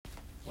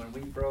when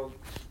we broke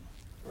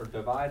or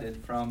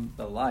divided from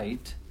the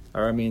light,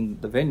 the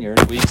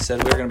vineyard, we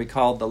said we were going to be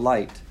called the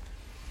light.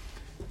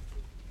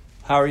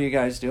 How are you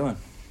guys doing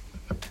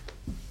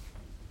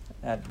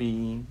at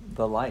being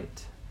the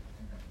light?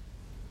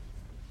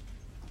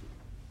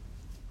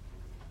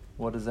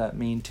 What does that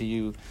mean to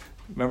you?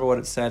 Remember what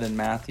it said in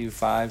Matthew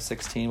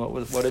 5:16?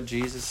 What did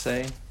Jesus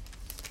say?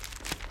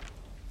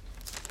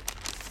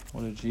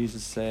 What did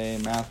Jesus say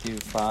in Matthew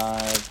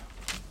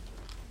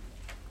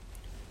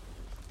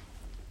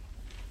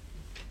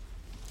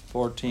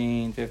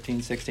 5:14,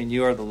 15, 16?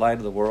 You are the light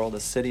of the world.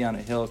 A city on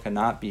a hill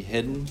cannot be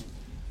hidden.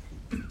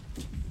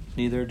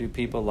 Neither do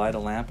people light a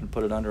lamp and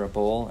put it under a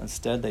bowl.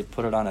 Instead, they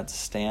put it on its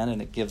stand,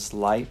 and it gives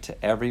light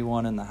to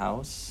everyone in the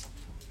house.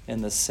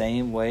 In the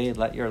same way,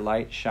 let your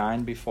light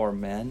shine before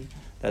men,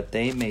 that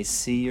they may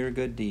see your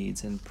good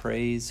deeds and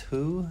praise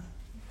who?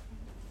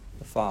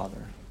 The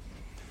Father.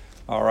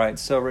 All right,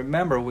 so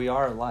remember, we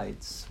are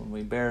lights. When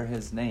we bear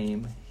His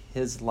name,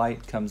 His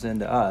light comes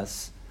into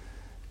us.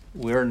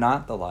 We're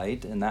not the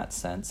light in that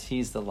sense.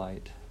 He's the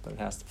light, but it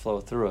has to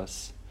flow through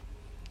us.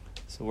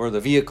 So we're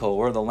the vehicle,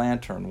 we're the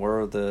lantern,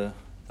 we're the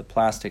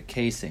plastic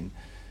casing.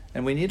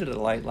 And we needed a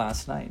light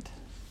last night,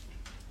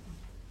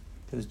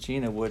 because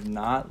Gina would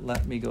not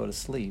let me go to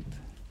sleep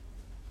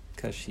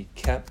because she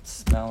kept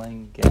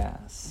smelling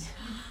gas.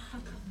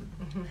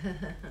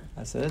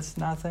 I said, it's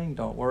nothing,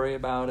 don't worry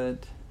about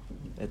it.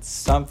 It's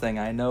something,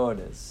 I know it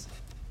is.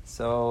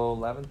 So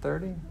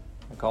 11:30,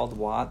 I called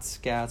Watts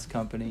Gas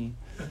Company.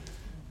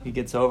 He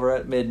gets over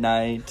at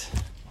midnight.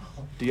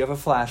 Do you have a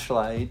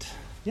flashlight?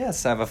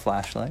 Yes, I have a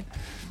flashlight.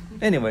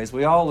 Anyways,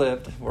 we all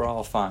lived. We're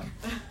all fine.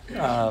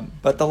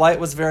 But the light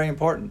was very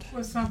important.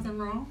 Was something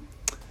wrong?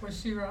 Was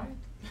she right?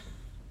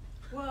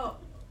 Well,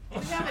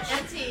 we have an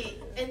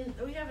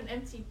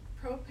empty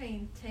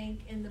propane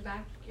tank in the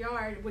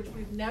backyard, which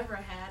we've never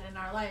had in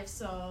our life.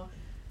 So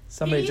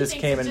somebody just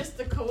came in. It's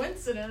just a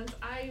coincidence.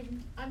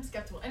 I'm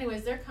skeptical.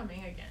 Anyways, they're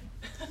coming again.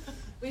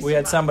 We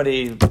had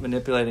somebody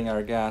manipulating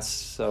our gas,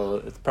 so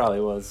it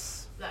probably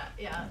was.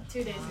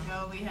 2 days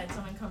ago we had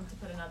someone come to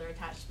put another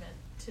attachment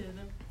to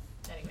the.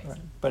 Anyways.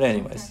 Right. But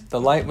anyways, the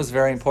light was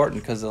very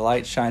important because the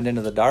light shined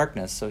into the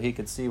darkness, so he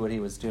could see what he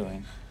was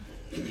doing.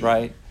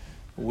 Right?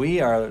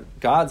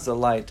 God's the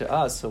light to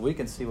us, so we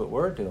can see what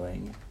we're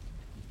doing,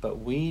 but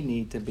we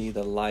need to be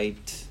the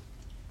light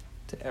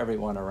to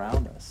everyone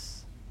around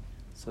us,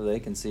 so they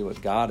can see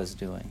what God is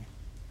doing.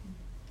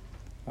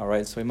 All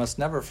right, so we must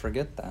never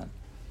forget that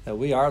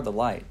we are the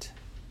light.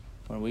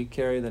 When we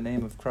carry the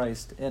name of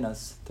Christ in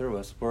us, through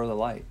us, we're the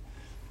light.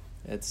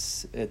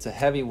 It's a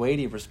heavy,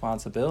 weighty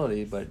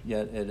responsibility, but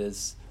yet it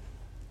is,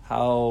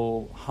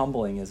 how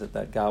humbling is it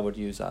that God would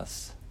use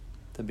us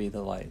to be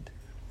the light.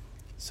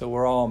 So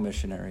we're all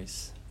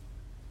missionaries,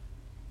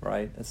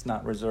 right? It's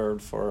not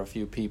reserved for a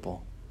few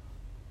people.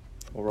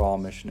 We're all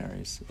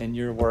missionaries. In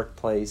your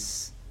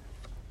workplace,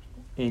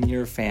 in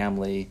your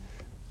family,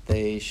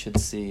 they should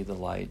see the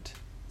light.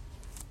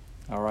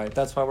 All right,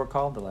 that's why we're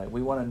called the light.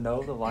 We want to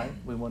know the light.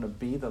 We want to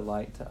be the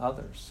light to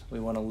others. We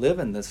want to live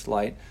in this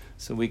light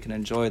so we can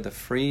enjoy the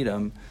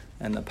freedom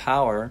and the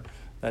power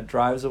that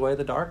drives away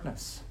the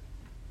darkness.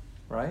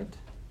 Right?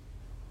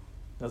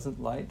 Doesn't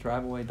light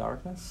drive away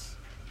darkness?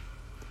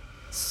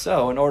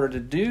 So in order to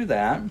do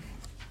that,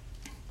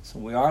 so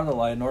we are the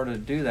light. In order to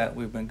do that,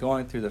 we've been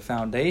going through the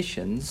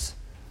foundations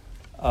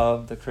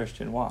of the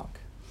Christian walk.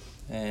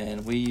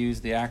 And we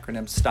use the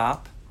acronym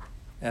STOP,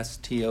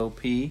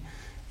 S-T-O-P.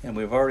 And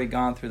we've already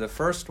gone through the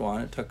first one.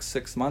 It took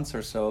 6 months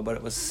or so, but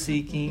it was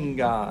seeking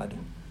God.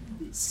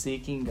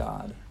 Seeking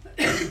God.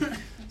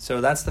 So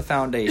that's the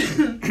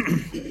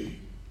foundation.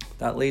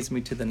 That leads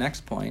me to the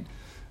next point.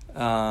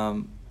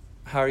 How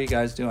are you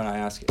guys doing? I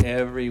ask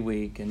every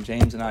week, and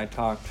James and I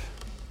talked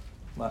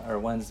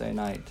Wednesday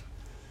night.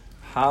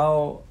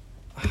 How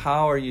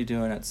are you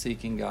doing at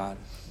seeking God?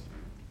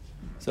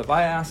 So if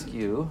I ask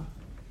you,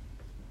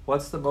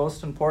 what's the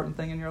most important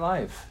thing in your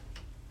life?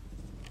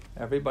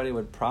 Everybody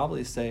would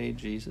probably say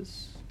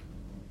Jesus,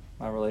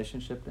 my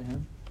relationship to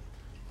Him.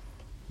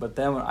 But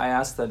then when I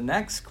ask the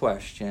next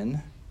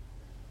question,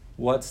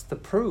 what's the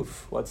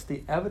proof? What's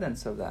the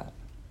evidence of that?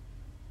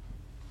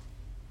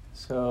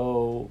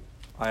 So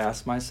I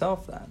ask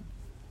myself that.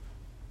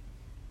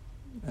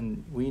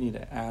 And we need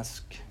to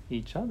ask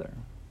each other,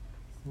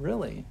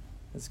 really,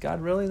 is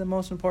God really the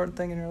most important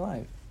thing in your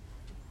life?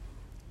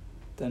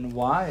 Then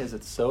why is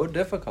it so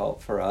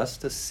difficult for us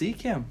to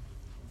seek Him?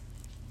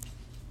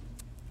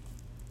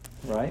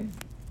 Right?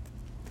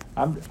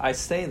 I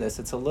say this,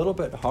 it's a little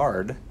bit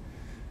hard.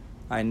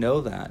 I know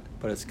that,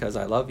 but it's because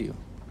I love you.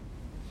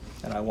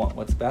 And I want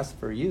what's best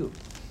for you.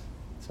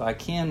 So I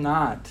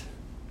cannot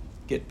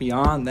get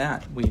beyond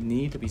that. We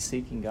need to be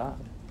seeking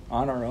God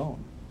on our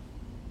own.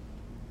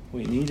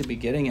 We need to be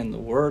getting in the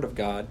Word of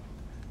God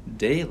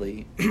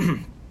daily.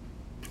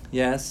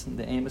 Yes,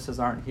 the Amoses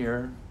aren't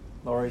here.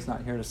 Lori's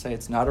not here to say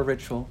it's not a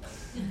ritual.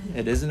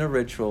 It isn't a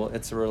ritual,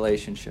 it's a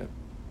relationship.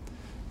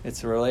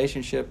 It's a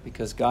relationship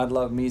because God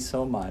loved me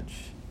so much.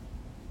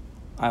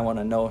 I want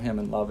to know Him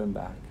and love Him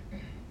back.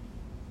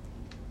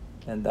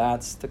 And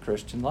that's the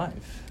Christian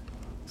life.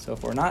 So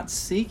if we're not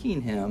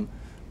seeking him,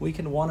 we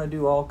can want to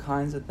do all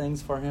kinds of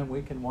things for him.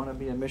 We can want to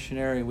be a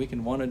missionary. We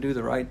can want to do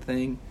the right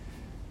thing.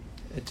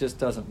 It just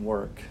doesn't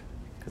work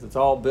because it's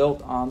all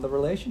built on the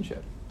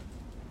relationship.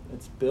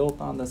 It's built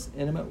on this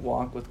intimate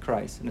walk with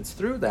Christ. And it's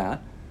through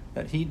that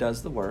he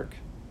does the work,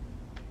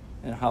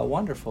 and how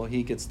wonderful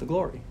he gets the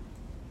glory.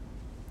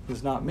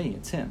 It's not me,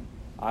 it's him.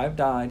 I've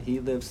died, he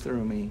lives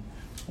through me,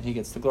 and he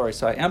gets the glory.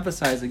 So I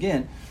emphasize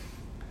again,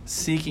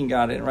 seeking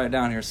God. I didn't write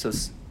down here. So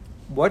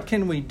what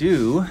can we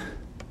do?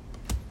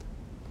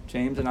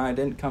 James and I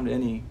didn't come to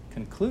any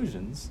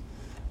conclusions,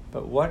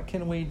 but what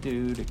can we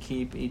do to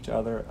keep each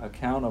other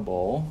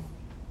accountable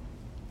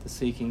to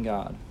seeking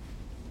God?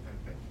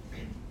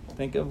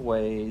 Think of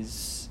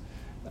ways.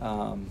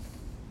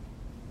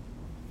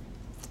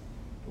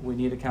 We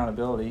need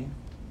accountability.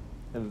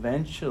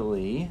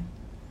 Eventually,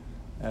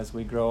 as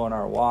we grow in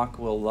our walk,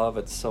 we'll love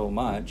it so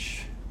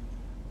much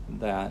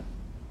that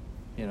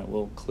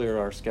we'll clear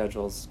our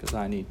schedules because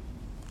I need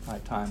my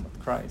time with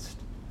Christ.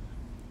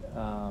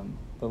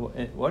 But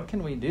what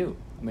can we do?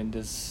 I mean,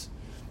 do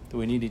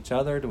we need each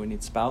other? Do we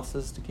need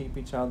spouses to keep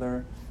each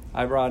other?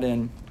 I brought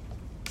in,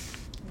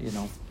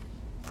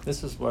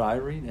 this is what I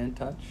read, In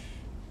Touch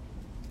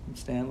from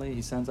Stanley.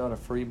 He sends out a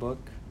free book.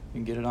 You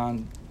can get it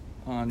on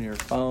your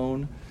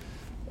phone.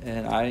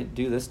 And I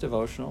do this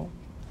devotional.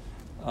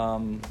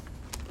 I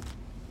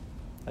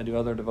do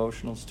other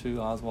devotionals too,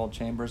 Oswald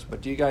Chambers.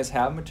 But do you guys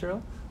have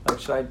material? Like,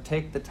 should I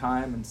take the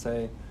time and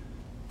say,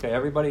 okay,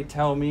 everybody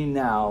tell me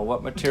now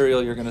what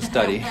material you're going to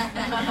study?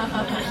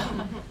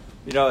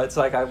 It's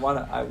like I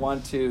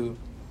want to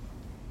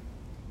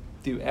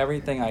do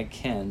everything I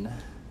can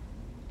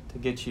to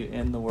get you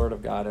in the Word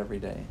of God every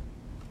day.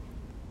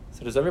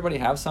 So does everybody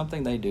have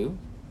something they do?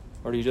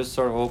 Or do you just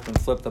sort of open,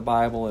 flip the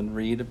Bible and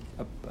read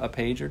a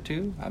page or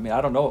two? I mean,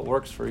 I don't know what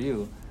works for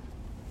you.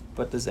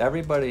 But does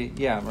everybody...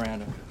 Yeah,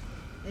 Miranda.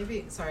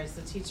 Maybe, sorry, it's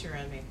the teacher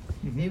in me.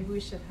 Mm-hmm. Maybe we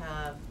should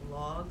have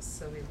logs,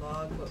 so we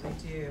log what we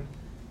do,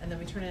 and then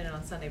we turn it in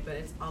on Sunday, but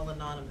it's all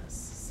anonymous.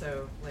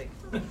 So, like,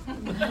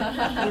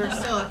 we're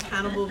still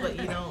accountable, but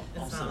it's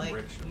not like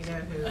you know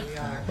who we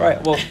are.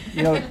 Right, well,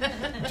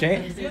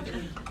 James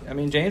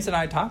and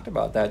I talked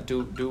about that.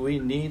 Do we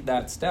need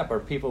that step? Are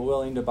people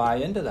willing to buy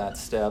into that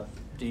step?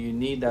 Do you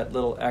need that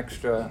little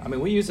extra? I mean,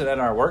 we use it in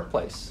our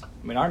workplace.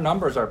 I mean, our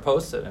numbers are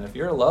posted, and if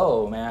you're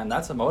low, man,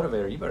 that's a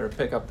motivator. You better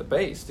pick up the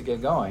pace to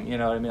get going. You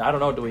know what I mean? I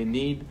don't know. Do we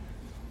need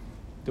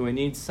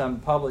some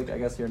public? I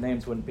guess your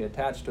names wouldn't be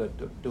attached to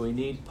it. Do we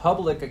need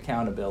public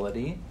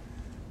accountability?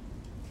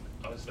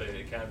 I would say the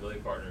accountability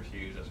partner is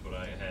huge. That's what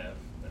I have.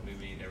 And we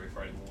meet every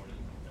Friday morning,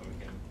 and we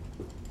can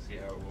see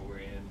what we're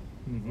in,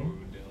 what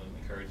we've been doing,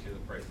 encourage each other,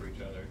 pray for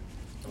each other.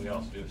 And we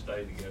also do a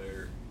study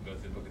together, go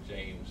through the book of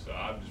James. So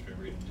I've just been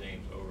reading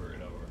James over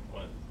and over.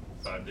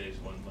 5 days,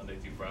 one Monday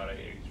through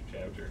Friday, each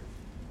chapter.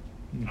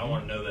 Mm-hmm. I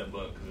want to know that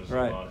book because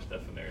there's a lot of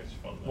stuff in there. It's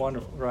fundamental.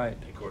 Wonderful, right?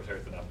 And of course,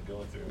 everything I've been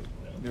going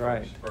through.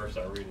 Right. First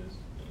I read is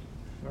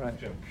right.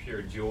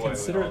 Pure joy.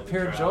 Consider it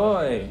pure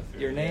joy.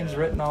 Your name's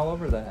written all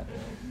over that.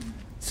 Yeah.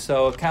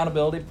 So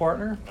accountability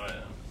partner. Oh,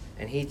 yeah.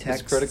 And he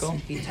texts. Critical.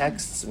 He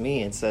texts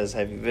me and says,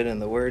 "Have you been in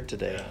the Word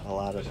today?" Yeah. A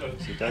lot of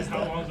times he does how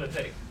that. How long does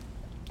that take?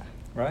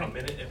 Right. A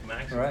minute, if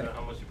max. Right.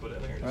 How much you put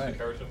in there? Just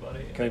encourage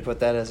somebody. Can we put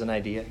that as an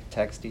idea?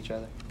 Text each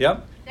other.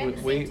 Yep. At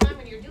the same time,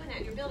 when you're doing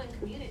that, you're building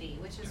community,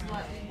 which is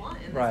what we want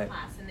in this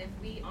class. And if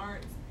we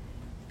aren't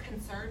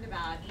concerned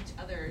about each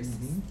other's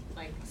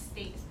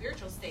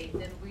spiritual state,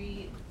 then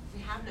we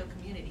have no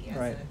community as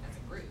a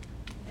group.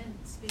 And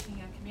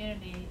speaking of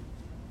community,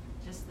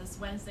 just this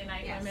Wednesday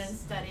night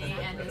women's study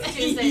and this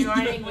Tuesday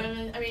morning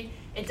women. I mean,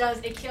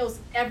 it kills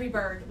every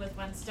bird with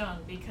one stone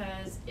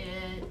because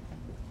it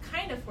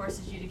kind of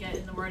forces you to get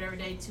in the Word every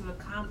day to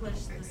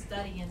accomplish the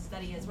study and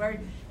study His Word.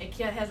 It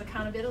has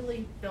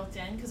accountability built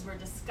in because we're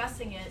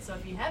discussing it. So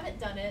if you haven't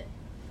done it,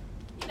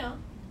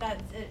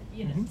 that's it.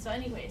 So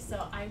anyway,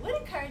 so I would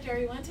encourage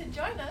everyone to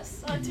join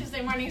us on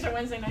Tuesday mornings or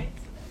Wednesday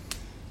nights.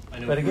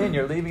 But again,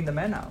 you're leaving the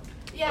men out.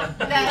 Yeah.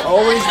 You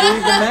always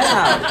leave the men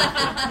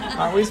out.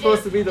 Aren't we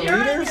supposed to be the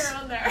leaders? You're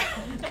on there.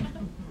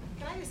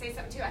 Can I just say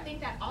something too? I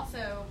think that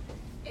also,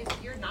 if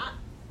you're not,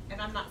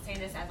 and I'm not saying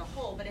this as a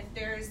whole, but if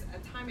there's a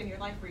time in your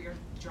life where you're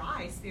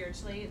dry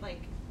spiritually,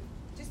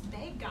 just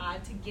beg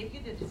God to give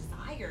you the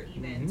desire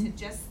even to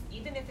just,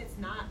 even if it's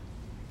not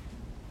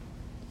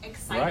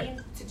exciting,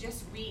 to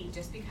just read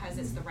just because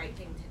it's the right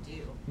thing to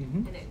do,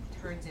 and it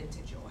turns into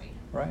joy.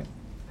 Right.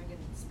 I can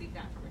speak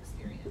that from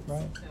experience.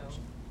 Right. So.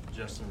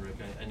 Justin, Rick,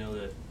 I know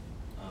that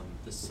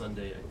this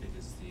Sunday, I think,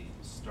 is the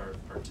start,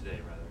 or today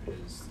rather,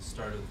 is the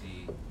start of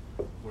the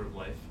Word of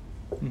Life,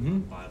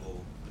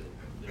 Bible,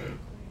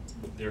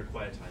 their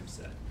quiet time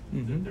set.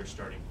 They're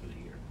starting for the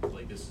year.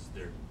 Like, this is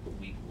their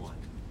week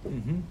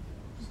 1.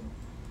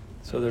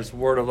 So there's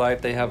Word of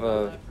Life. They have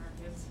a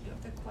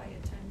The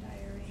Quiet Time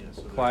Diary. Yeah,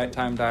 so Quiet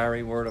Time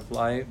Diary, Word of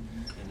Life.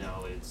 And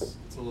now it's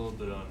a little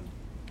bit on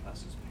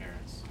us as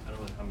parents. I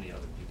don't know how many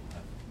other people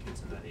have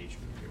kids in that age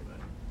group here, but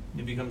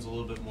it becomes a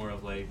little bit more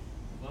of like,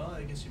 well,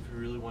 I guess if you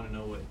really want to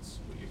know what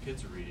your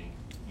kids are reading,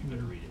 you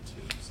better read it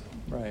too. So.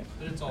 Right.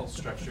 But it's all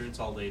structured. It's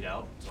all laid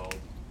out. It's all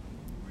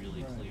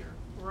really clear.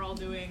 We're all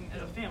doing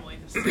as a family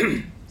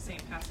the same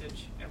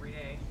passage every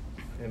day.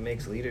 It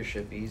makes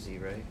leadership easy,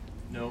 right?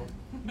 No.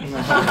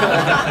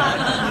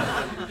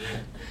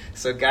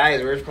 So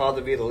guys, we're called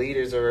to be the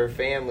leaders of our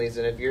families,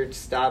 and if you're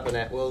stopping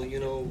at, well,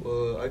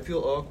 I feel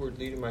awkward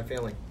leading my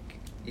family,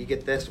 you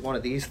get one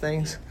of these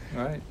things,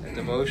 right? It's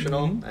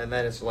emotional, and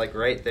then it's like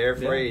right there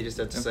for you. You just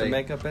have to say,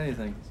 make up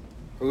anything.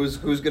 Who's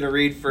going to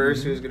read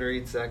first? Who's going to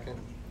read second?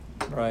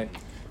 Right.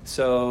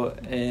 So,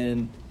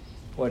 and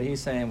what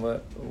he's saying,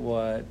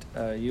 what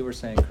you were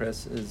saying,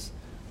 Chris, is,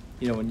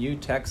 when you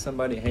text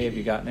somebody, hey, have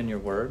you gotten in your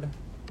word?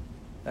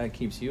 That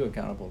keeps you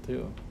accountable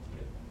too,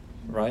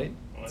 right?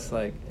 It's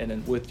like, and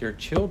then with your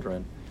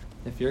children,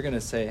 if you're going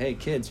to say, hey,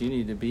 kids, you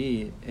need to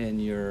be in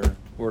your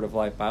Word of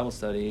Life Bible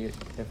study,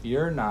 if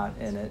you're not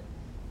in it,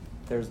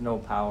 there's no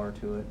power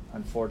to it,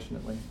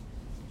 unfortunately.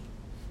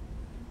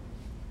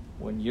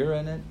 When you're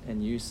in it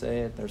and you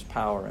say it, there's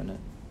power in it.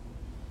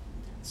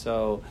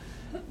 So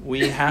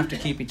we have to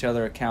keep each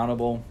other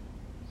accountable.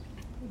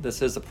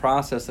 This is a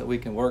process that we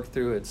can work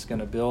through. It's going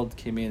to build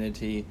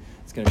community.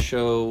 It's going to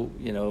show,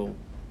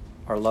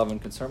 our love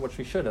and concern, which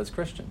we should as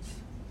Christians.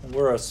 And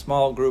we're a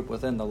small group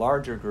within the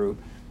larger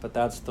group, but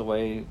that's the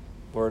way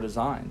we're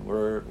designed.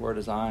 We're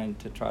designed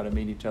to try to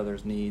meet each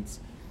other's needs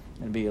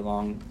and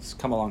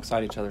come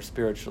alongside each other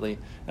spiritually.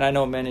 And I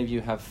know many of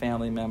you have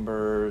family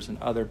members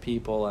and other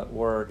people at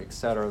work,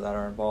 etc., that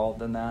are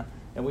involved in that,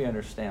 and we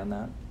understand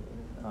that.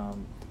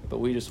 But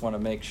we just want to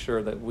make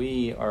sure that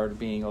we are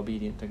being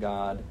obedient to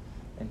God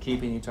and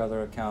keeping each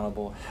other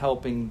accountable,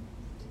 helping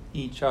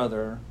each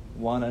other,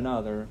 one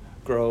another,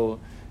 grow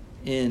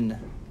in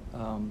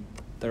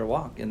their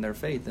walk, in their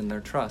faith, in their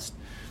trust.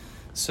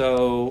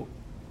 So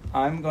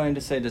I'm going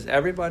to say, does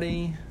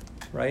everybody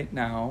right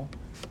now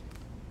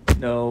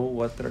know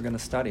what they're going to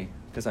study?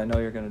 Because I know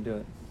you're going to do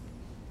it.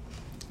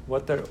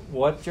 What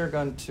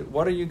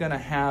are you going to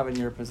have in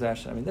your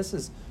possession? I mean, this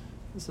is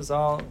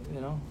all,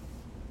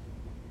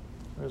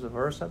 there's a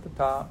verse at the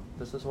top.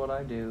 This is what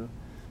I do.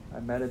 I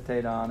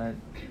meditate on it.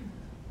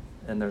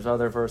 And there's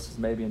other verses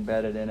maybe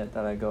embedded in it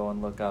that I go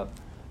and look up.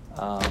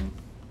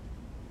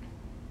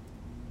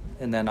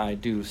 And then I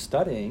do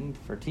studying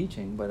for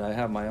teaching, but I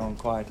have my own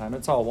quiet time.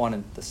 It's all one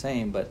and the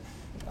same, but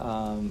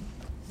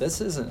this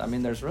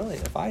isn't, there's really,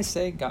 if I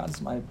say God's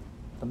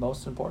the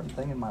most important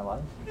thing in my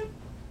life,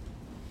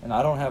 and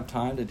I don't have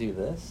time to do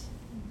this,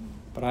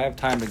 but I have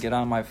time to get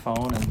on my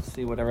phone and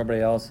see what everybody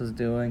else is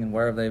doing and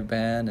where they've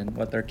been and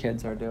what their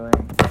kids are doing.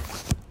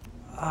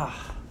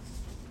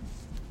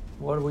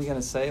 What are we going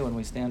to say when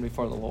we stand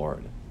before the Lord?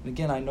 And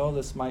again, I know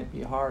this might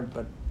be hard,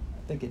 but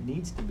I think it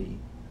needs to be,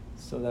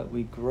 so that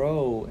we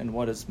grow in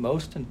what is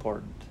most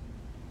important.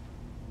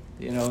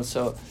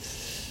 So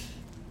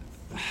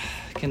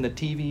can the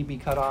TV be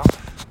cut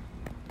off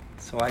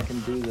so I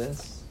can do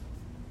this?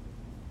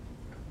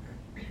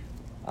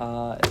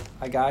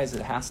 Guys,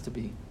 it has to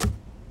be.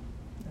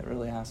 It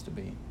really has to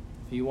be.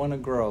 If you want to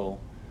grow,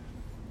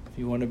 if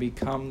you want to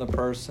become the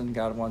person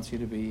God wants you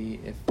to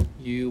be, if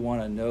you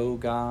want to know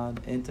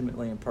God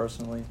intimately and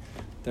personally,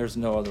 there's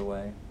no other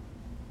way.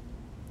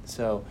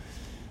 So,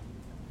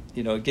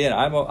 again,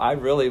 I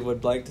really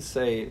would like to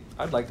say,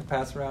 I'd like to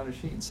pass around a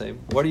sheet and say,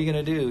 what are you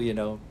going to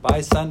do?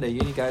 By Sunday,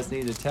 you guys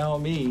need to tell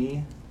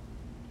me.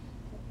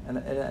 And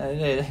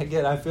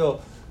again, I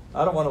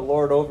don't want to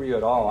lord over you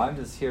at all. I'm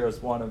just here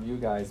as one of you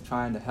guys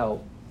trying to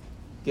help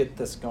get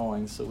this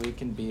going so we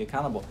can be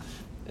accountable.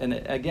 And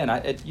again,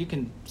 you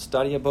can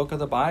study a book of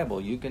the Bible.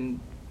 You can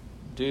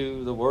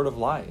do the Word of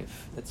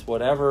Life. It's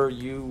whatever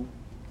you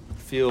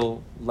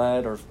feel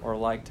led or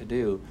like to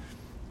do.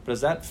 But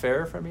is that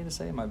fair for me to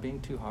say? Am I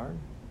being too hard?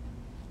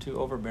 Too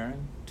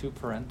overbearing? Too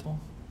parental?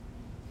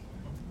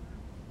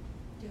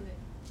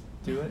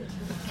 Do it?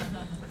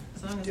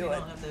 As long as we don't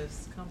have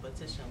those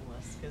competition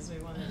lists, because we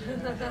want to do it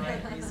for the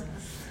right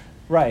reasons.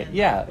 Right,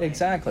 yeah,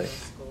 exactly.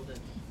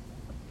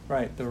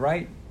 Right, the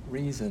right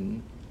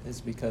reason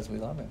is because we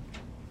love Him.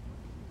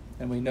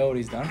 And we know what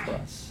He's done for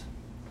us.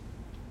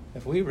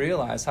 If we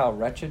realize how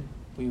wretched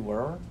we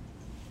were,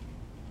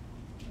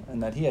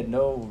 and that He had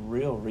no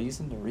real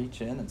reason to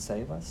reach in and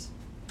save us.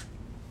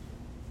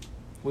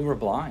 We were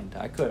blind.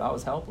 I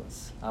was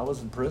helpless. I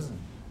was in prison.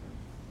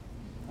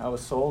 I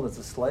was sold as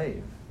a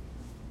slave.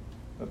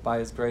 But by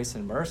His grace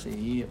and mercy,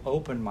 He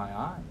opened my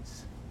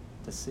eyes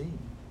to see.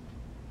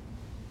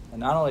 And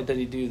not only did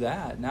He do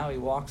that, now He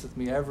walks with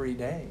me every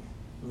day,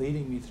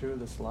 leading me through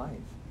this life.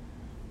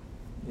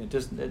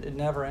 It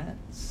never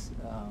ends.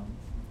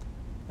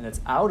 And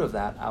it's out of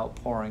that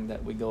outpouring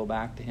that we go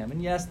back to Him.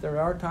 And yes, there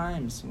are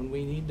times when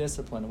we need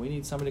discipline. We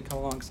need somebody to come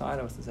alongside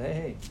of us and say,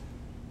 hey,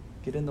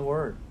 get in the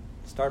Word.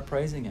 Start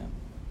praising Him.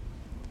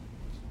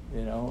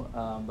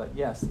 But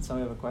yes, did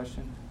somebody have a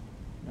question?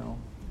 No?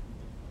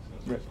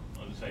 Rick.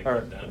 I'm just saying it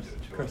comes down to a choice.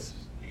 Chris.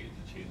 You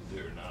get to choose to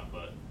do it or not.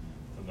 But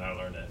something I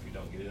learned that if you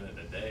don't get in it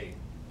today,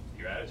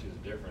 your attitude is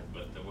different.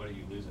 But then what are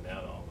you losing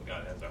out on? Well,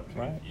 God has the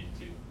opportunity for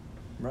you to.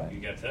 Right. You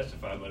got to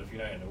testify, but if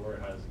you're not in the Word,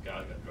 how does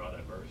God got to draw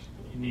that verse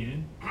when you need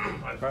it?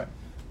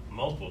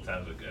 multiple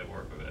times at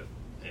work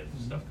if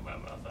stuff come out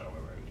of my mouth I don't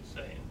remember what you're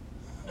saying.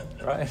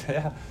 Right,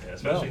 yeah.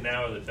 Especially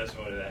now with the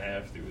testimony that I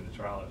have through the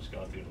trial I've just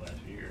gone through the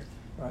last year.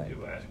 Right.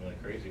 People ask me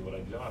like crazy what I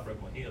do. I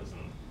broke my heels,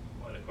 and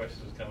one of the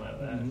questions that come out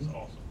of that is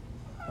awesome.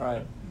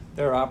 Right.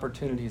 There are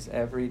opportunities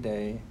every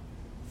day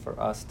for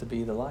us to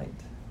be the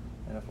light.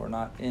 And if we're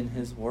not in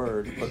His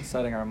Word, but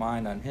setting our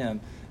mind on Him,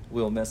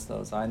 we'll miss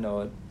those. I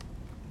know it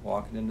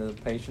walking into the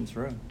patient's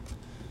room.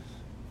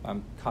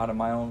 I'm caught in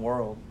my own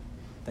world,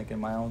 thinking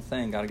my own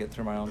thing, got to get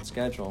through my own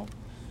schedule.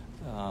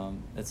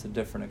 It's a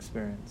different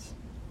experience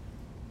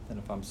than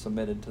if I'm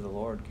submitted to the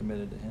Lord,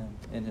 committed to Him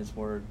in His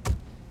Word.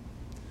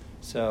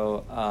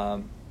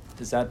 So,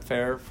 is that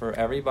fair for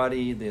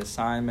everybody? The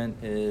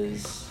assignment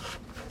is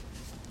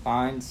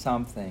find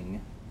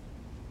something.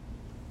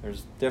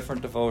 There's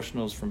different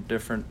devotionals from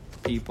different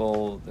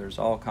people. There's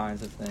all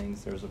kinds of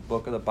things. There's a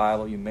book of the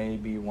Bible you may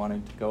be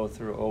wanting to go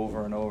through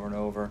over and over and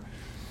over.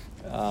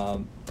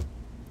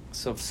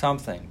 So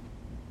something.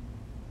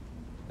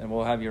 And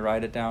we'll have you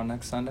write it down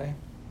next Sunday.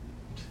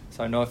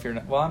 So I know if you're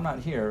not, well, I'm not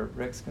here.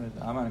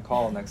 I'm going to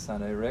call next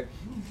Sunday. Rick,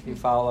 can you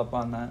follow up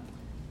on that?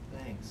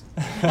 Thanks.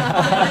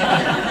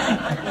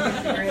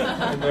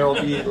 And there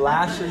will be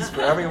lashes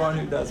for everyone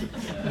who does it.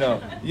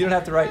 No, you don't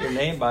have to write your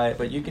name by it,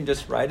 but you can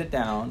just write it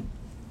down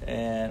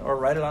or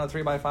write it on a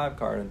 3x5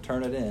 card and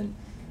turn it in,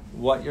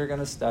 what you're going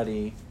to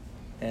study.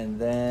 And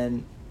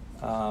then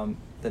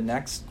the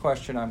next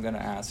question I'm going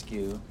to ask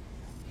you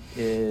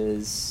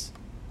is,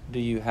 do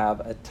you have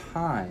a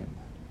time?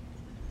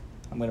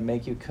 I'm going to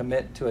make you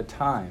commit to a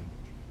time.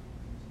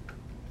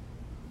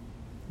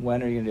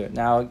 When are you going to do it?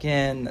 Now,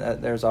 again,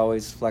 there's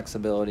always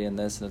flexibility in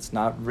this, and it's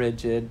not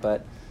rigid,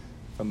 but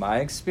from my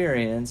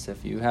experience,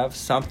 if you have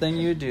something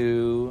you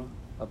do,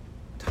 a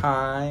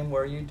time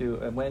where you do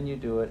it, when you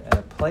do it, and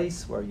a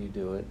place where you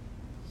do it,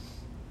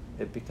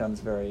 it becomes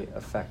very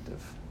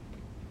effective.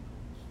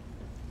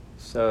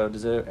 So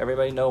does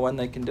everybody know when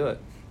they can do it?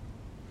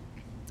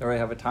 They already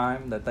have a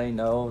time that they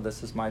know,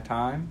 this is my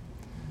time?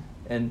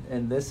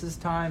 And this is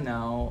time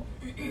now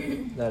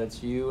that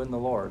it's you and the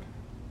Lord.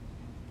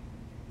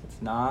 It's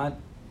not,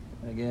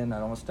 again, I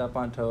don't want to step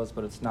on toes,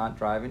 but it's not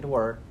driving to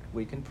work.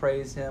 We can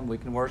praise Him. We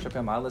can worship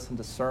Him. I listen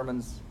to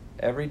sermons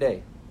every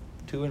day,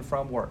 to and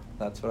from work.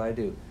 That's what I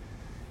do.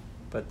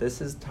 But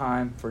this is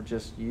time for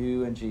just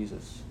you and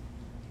Jesus.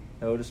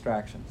 No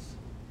distractions.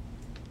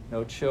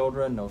 No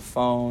children, no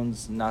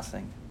phones,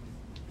 nothing.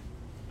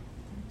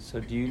 So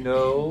do you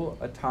know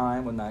a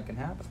time when that can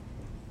happen?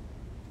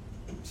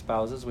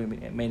 Spouses, we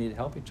may need to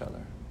help each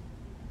other.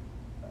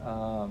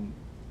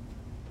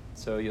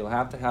 So you'll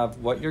have to have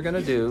what you're going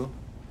to do,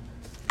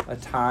 a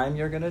time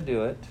you're going to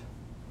do it,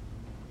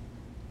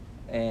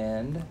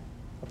 and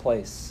a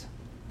place.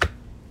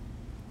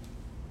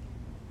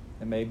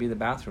 It may be the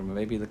bathroom. It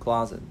may be the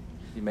closet.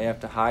 You may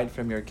have to hide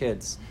from your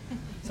kids.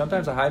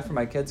 Sometimes I hide from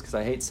my kids because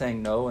I hate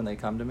saying no when they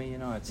come to me. You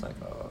know, it's like,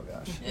 oh,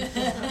 gosh.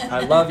 I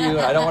love you.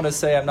 I don't want to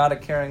say I'm not a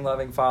caring,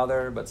 loving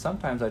father, but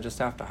sometimes I just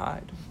have to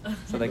hide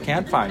so they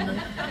can't find me.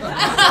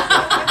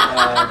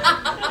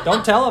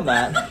 Don't tell them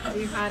that. Do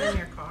you hide in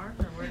your car,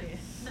 or where do you?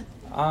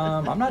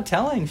 I'm not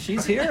telling.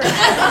 She's here.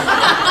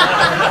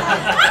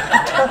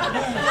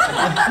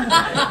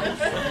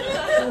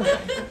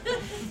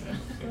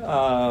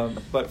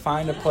 But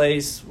find a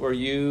place where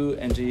you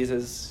and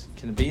Jesus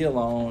can be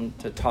alone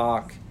to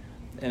talk,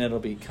 and it'll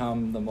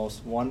become the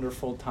most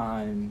wonderful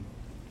time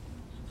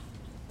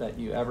that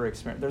you ever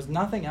experience. There's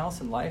nothing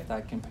else in life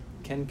that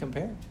can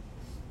compare.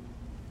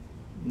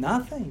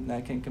 Nothing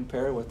that can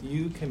compare with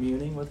you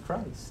communing with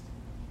Christ.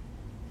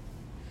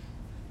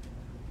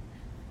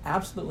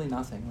 Absolutely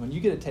nothing. When you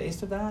get a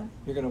taste of that,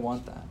 you're going to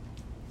want that.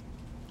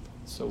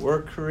 So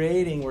we're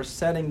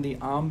setting the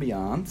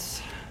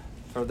ambiance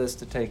for this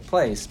to take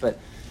place, but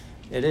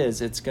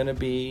it's going to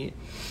be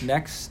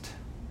next.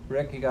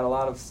 Rick, you got a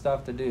lot of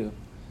stuff to do.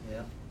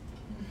 Yeah.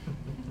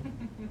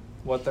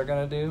 What they're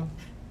going to do,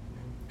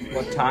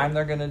 what time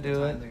they're going to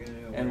do it,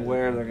 and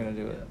where they're going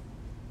to do it.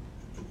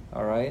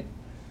 All right?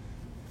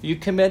 If you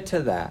commit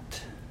to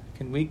that,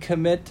 can we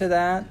commit to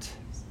that?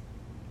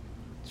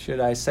 Should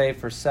I say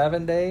for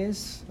 7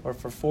 days or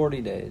for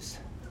 40 days?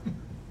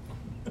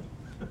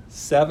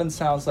 7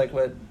 sounds like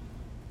what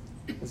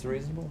is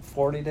reasonable.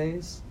 40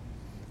 days?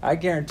 I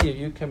guarantee if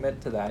you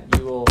commit to that,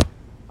 you will.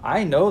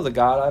 I know the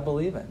God I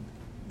believe in.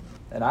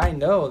 And I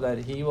know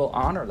that He will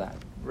honor that.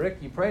 Rick,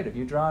 you prayed. If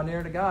you draw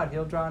near to God,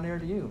 He'll draw near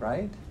to you,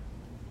 right?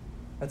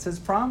 That's His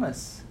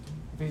promise.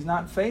 If He's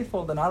not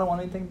faithful, then I don't want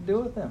anything to do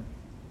with Him.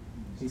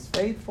 He's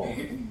faithful.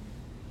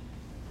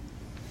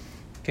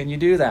 Can you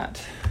do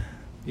that?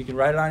 You can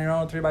write it on your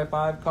own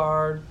 3x5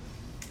 card.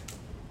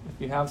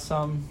 If you have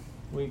some,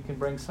 we can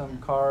bring some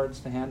cards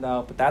to hand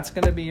out. But that's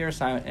going to be your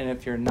assignment. And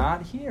if you're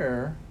not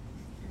here,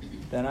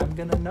 then I'm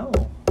going to know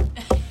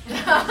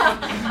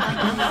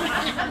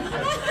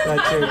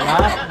that you're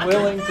not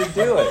willing to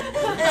do it.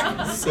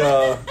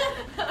 So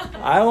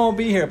I won't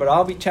be here, but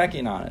I'll be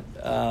checking on it.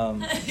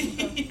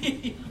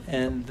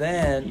 And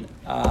then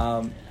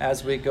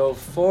as we go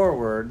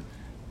forward,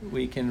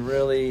 we can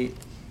really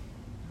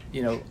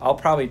I'll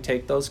probably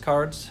take those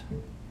cards,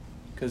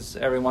 because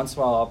every once in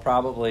a while I'll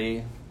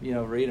probably,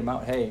 read them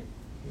out. Hey,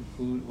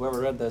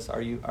 whoever read this,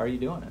 are you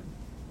doing it?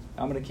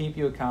 I'm going to keep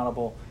you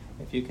accountable.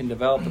 If you can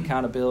develop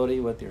accountability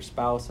with your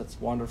spouse, that's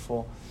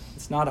wonderful.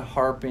 It's not a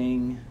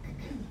harping.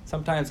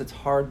 Sometimes it's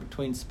hard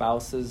between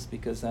spouses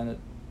because then it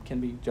can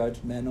be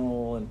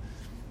judgmental, and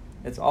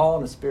it's all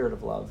in a spirit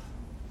of love.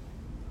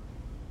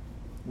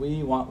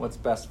 We want what's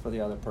best for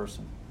the other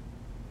person,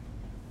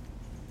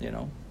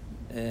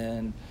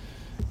 and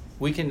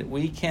we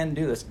can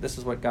do this. This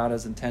is what God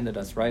has intended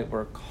us, right?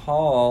 We're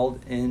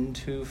called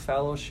into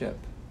fellowship.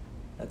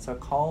 That's a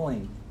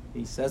calling.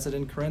 He says it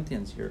in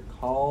Corinthians. You're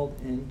called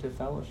into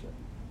fellowship.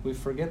 We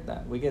forget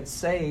that. We get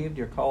saved.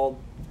 You're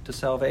called to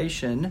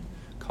salvation,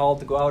 called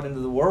to go out into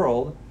the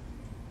world,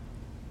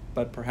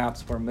 but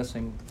perhaps we're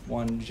missing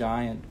one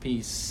giant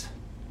piece.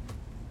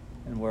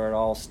 And where it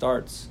all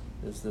starts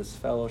is this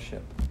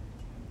fellowship.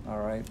 All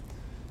right?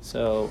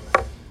 So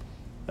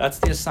that's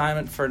the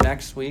assignment for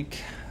next week.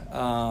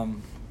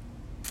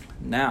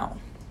 Now,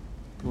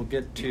 we'll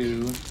get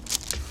to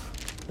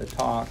the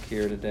talk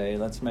here today.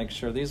 Let's make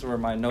sure. These were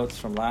my notes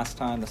from last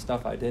time, the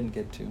stuff I didn't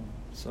get to.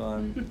 So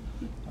I'm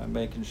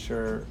making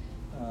sure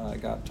I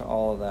got to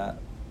all of that.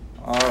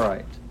 All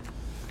right.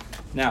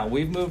 Now,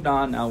 we've moved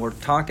on. Now, we're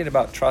talking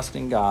about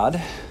trusting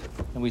God.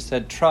 And we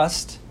said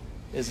trust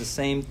is the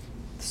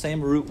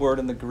same root word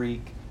in the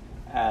Greek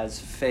as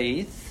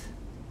faith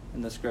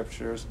in the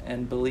Scriptures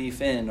and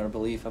belief in or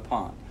belief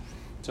upon.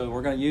 So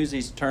we're going to use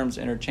these terms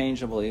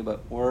interchangeably,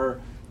 but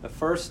the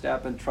first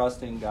step in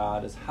trusting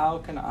God is, how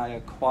can I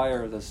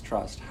acquire this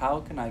trust? How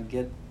can I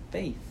get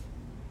faith?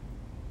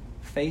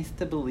 Faith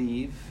to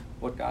believe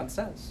what God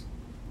says,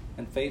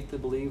 and faith to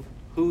believe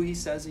who He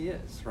says He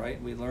is,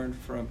 right? We learned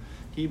from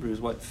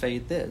Hebrews what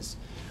faith is.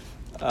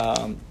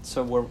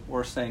 So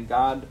we're saying,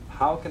 God,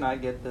 how can I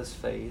get this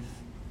faith?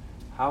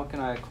 How can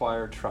I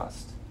acquire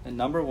trust? And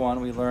number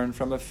one, we learned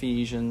from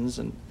Ephesians,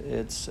 and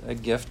it's a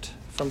gift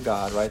from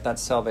God, right?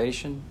 That's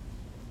salvation.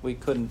 We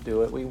couldn't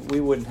do it. We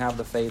wouldn't have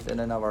the faith in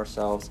and of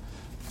ourselves.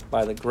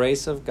 By the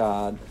grace of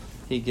God,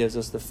 He gives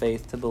us the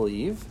faith to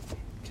believe.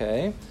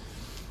 Okay?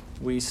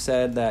 We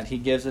said that He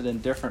gives it in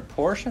different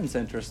portions,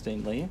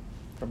 interestingly,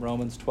 from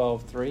Romans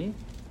 12:3,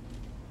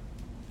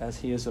 as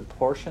He has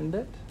apportioned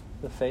it,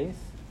 the faith.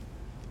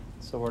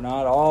 So we're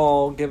not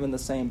all given the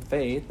same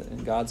faith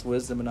in God's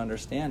wisdom and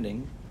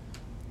understanding,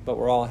 but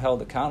we're all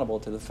held accountable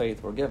to the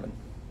faith we're given.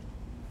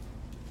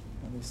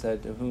 And we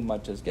said, to whom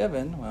much is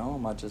given, well,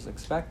 much is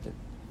expected.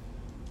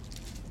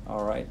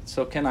 All right.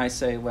 So can I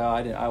say, well,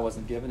 I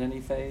wasn't given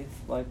any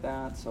faith like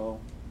that, so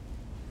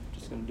I'm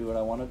just going to do what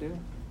I want to do?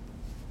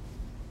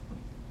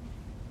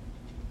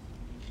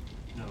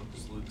 No,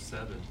 because Luke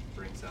 7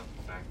 brings out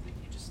the fact that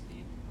you just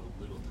need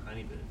a little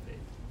tiny bit of faith,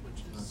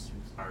 which is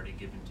already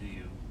given to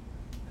you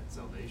at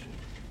salvation.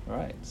 All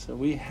right. So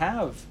we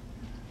have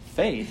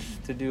faith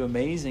to do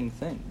amazing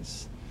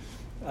things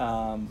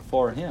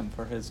for Him,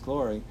 for His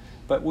glory.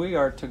 But we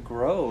are to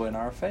grow in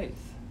our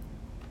faith,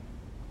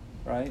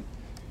 right?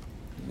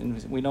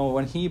 And we know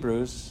in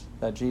Hebrews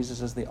that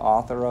Jesus is the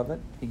author of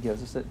it. He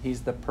gives us it.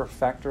 He's the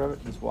perfecter of it.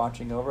 He's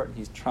watching over it.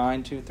 He's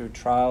trying to, through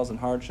trials and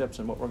hardships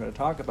and what we're going to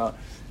talk about,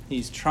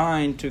 He's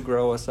trying to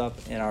grow us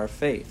up in our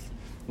faith.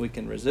 We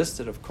can resist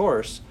it, of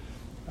course.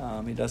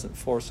 He doesn't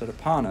force it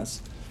upon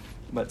us.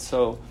 But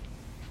so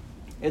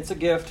it's a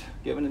gift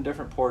given in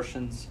different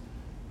portions,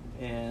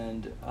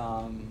 and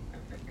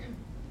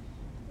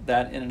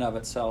that in and of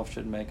itself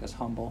should make us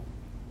humble,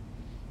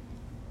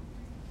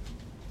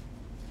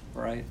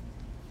 right?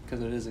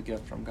 Because it is a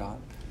gift from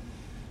God.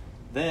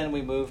 Then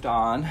we moved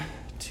on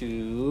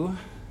to,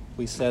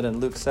 we said in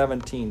Luke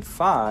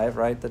 17:5,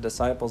 right? The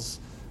disciples,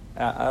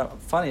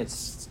 funny,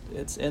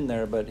 it's in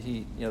there, but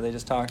they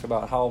just talked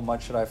about how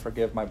much should I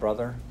forgive my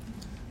brother,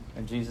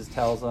 and Jesus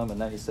tells them, and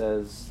then He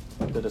says,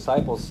 the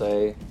disciples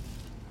say,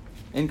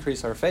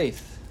 increase our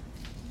faith,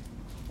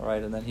 all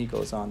right? And then He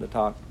goes on to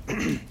talk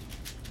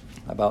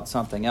about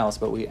something else,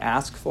 but we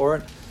ask for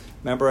it.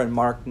 Remember in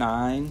Mark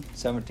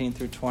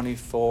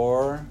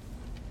 9:17-24,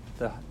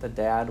 the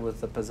dad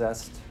with the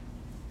possessed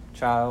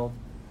child,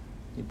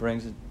 he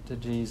brings it to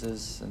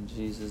Jesus, and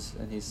He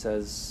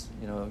says,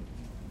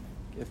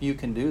 if you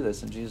can do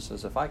this, and Jesus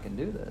says, if I can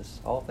do this,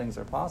 all things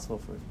are possible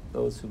for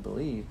those who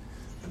believe.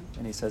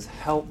 And He says,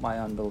 help my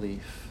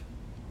unbelief.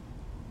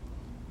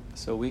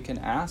 So we can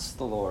ask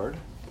the Lord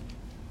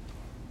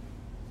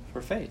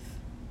for faith.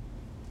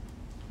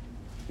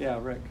 Yeah,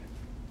 Rick.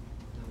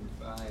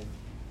 Number 5.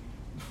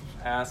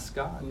 Ask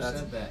God. Who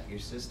said that? Your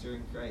sister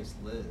in Christ,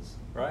 Liz.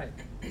 Right.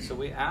 So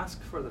we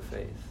ask for the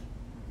faith.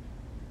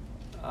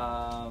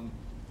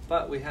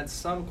 But we had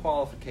some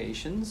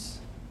qualifications,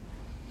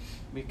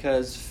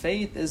 because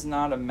faith is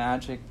not a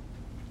magic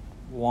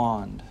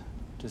wand.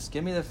 Just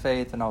give me the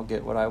faith and I'll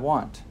get what I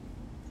want.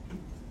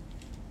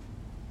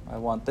 I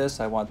want this,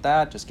 I want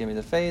that, just give me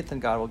the faith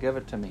and God will give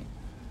it to me.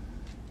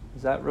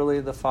 Is that really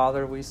the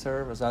Father we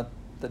serve? Is that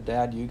the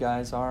dad you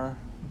guys are?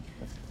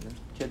 If the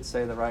kids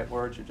say the right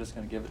words, you're just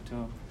going to give it to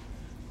them?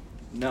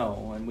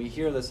 know. And we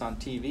hear this on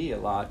TV a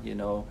lot,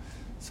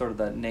 sort of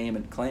that name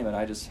and claim it.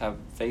 I just have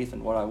faith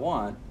in what I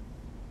want,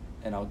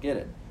 and I'll get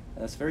it.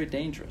 And that's very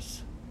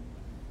dangerous.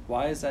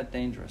 Why is that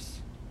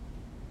dangerous?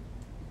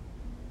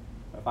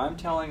 If I'm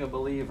telling a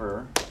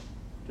believer,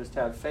 just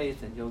have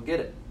faith and you'll get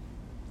it,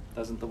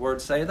 doesn't the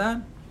Word say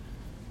that?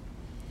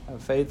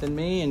 Have faith in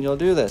me and you'll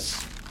do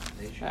this.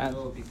 They should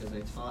know because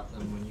I taught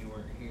them when you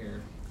weren't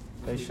here.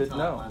 They You should taught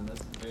know. on this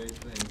very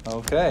thing.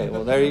 Okay,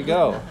 well there you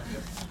go.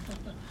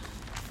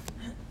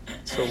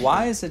 So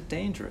why is it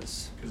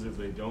dangerous? Because if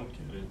they don't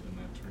get it, then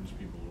that turns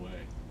people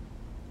away.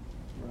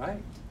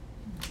 Right.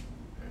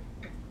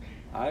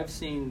 I've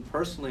seen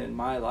personally in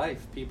my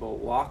life people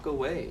walk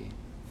away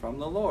from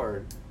the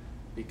Lord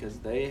because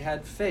they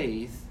had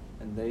faith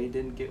and they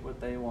didn't get what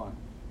they wanted.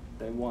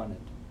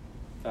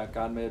 In fact,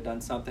 God may have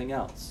done something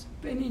else.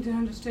 They need to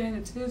understand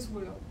it's His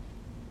will.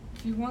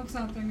 If you want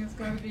something, it's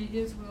got to be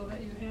His will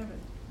that you have it.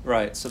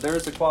 Right, so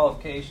there's a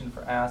qualification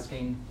for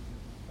asking.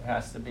 It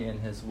has to be in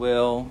His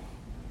will.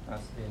 It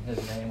has to be in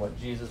His name, what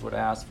Jesus would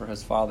ask for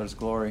His Father's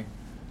glory.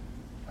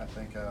 I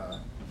think, the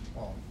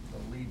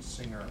lead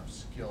singer of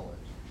Skillet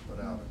put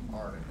out an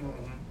article,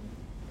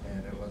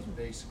 and it was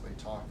basically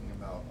talking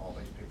about all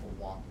these people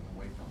walking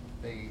away from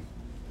the faith.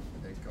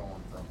 They're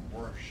going from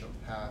worship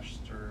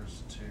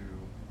pastors to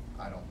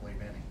I don't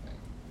believe anything.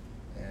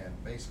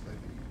 And basically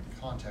the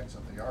context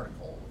of the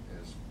article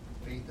is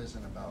faith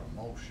isn't about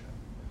emotion,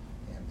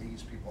 and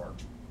these people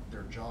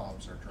their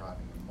jobs are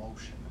driving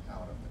emotion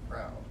out of the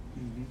crowd.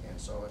 And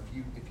so if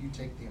you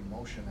take the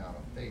emotion out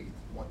of faith,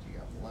 what do you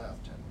have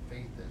left? And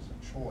faith is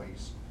a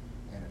choice,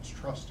 and it's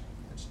trusting.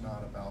 It's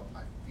not about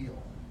I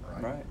feel,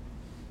 right?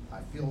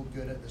 I feel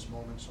good at this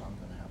moment, so I'm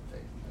going to have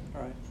faith. And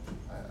right.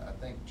 I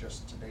think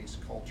just today's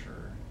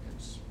culture,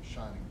 it's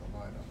shining the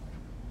light on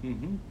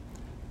it.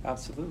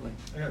 Absolutely.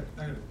 I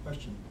got a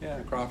question. Yeah,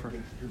 Crawford.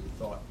 Here's a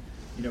thought.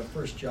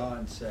 1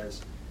 John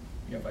says,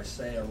 if I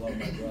say I love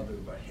my brother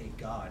but hate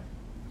God,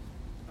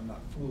 I'm not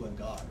fooling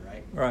God,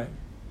 right? Right.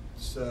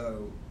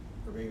 So,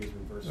 or maybe it's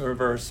reverse.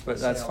 Reverse, but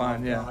that's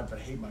fine. I love God but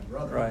hate my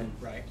brother. Right.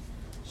 Right.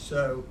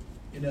 So,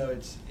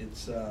 it's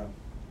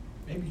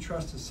maybe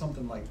trust is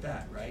something like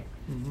that, right?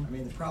 I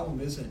mean, the problem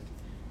isn't,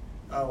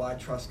 I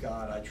trust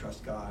God,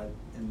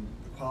 and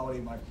the quality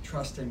of my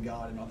trust in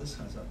God and all this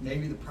kind of stuff.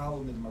 Maybe the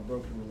problem is my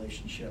broken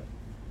relationship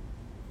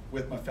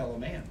with my fellow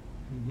man,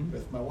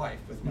 with my wife,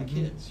 with my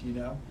kids,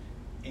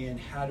 and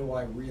how do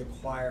I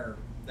reacquire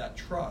that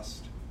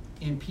trust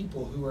in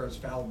people who are as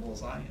fallible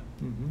as I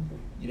am?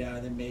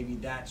 And then maybe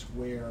that's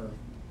where,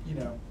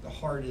 the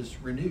heart is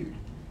renewed.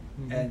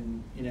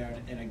 And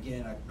and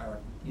again, our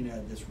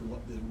this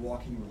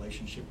walking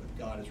relationship with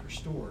God is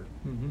restored.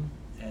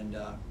 And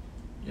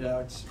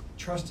it's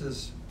trust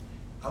is.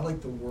 I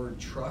like the word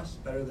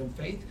trust better than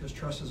faith because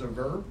trust is a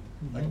verb,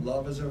 like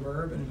love is a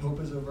verb and hope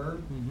is a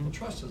verb. Well,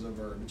 trust is a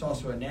verb. It's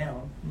also a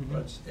noun,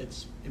 but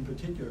it's in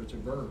particular it's a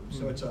verb.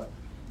 So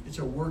it's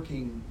a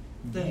working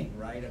thing,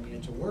 right? I mean,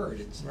 it's a word.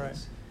 It's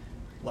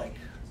like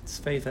it's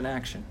faith in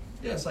action.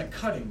 Yeah, it's like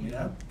cutting,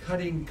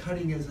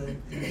 Cutting is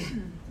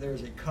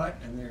there's a cut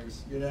and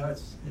there's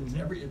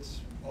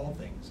it's all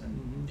things,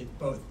 and it's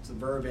both. It's a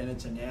verb and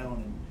it's a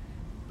noun,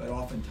 but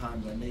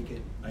oftentimes I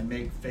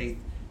make faith.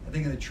 I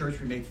think in the church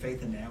we make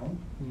faith a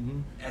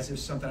noun, as if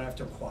something I have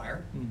to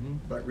acquire,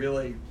 but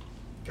really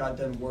God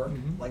doesn't work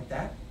like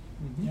that.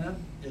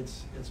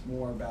 It's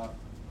more about,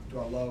 do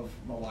I love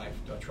my wife?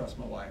 Do I trust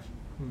my wife?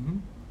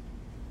 And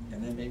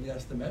then maybe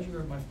that's the measure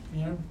of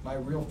my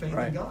real faith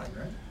in God,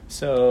 right?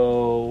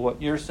 So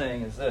what you're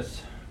saying is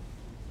this: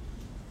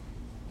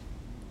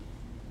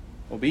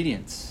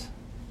 obedience.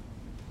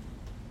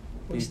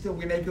 We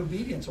make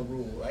obedience a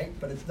rule, right?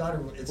 But it's not a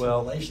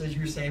relation, as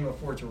you were saying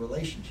before. It's a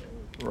relationship.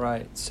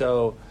 Right.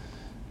 So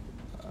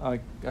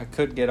I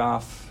could get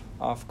off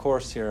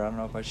course here. I don't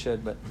know if I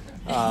should, but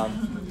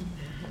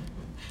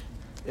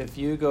if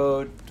you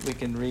go, we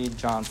can read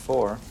John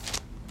 4.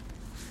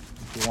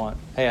 If you want.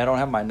 Hey, I don't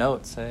have my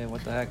notes. Hey,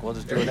 what the heck? We'll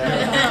just do it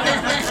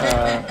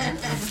anyway.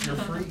 You're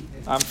free.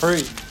 I'm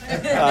free.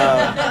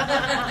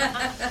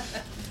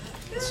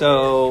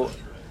 So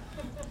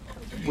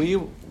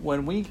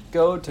when we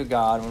go to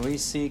God, when we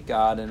seek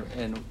God,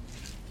 and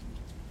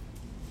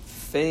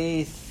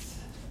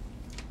faith,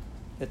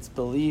 it's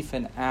belief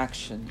in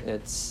action.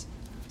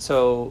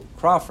 So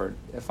Crawford,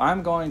 if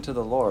I'm going to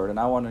the Lord and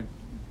I want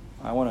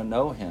to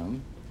know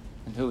Him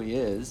and who He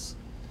is,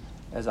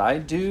 as I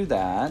do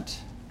that,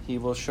 He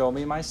will show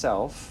me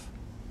myself,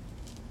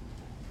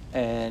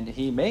 and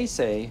He may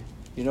say,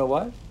 you know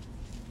what?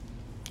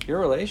 Your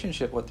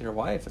relationship with your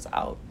wife is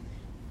out.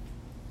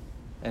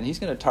 And He's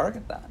going to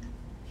target that.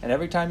 And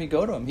every time you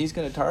go to Him, He's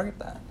going to target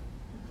that.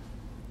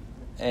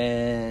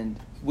 And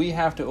we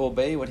have to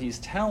obey what He's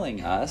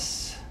telling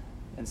us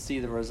and see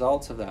the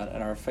results of that,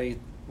 and our faith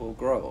will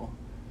grow.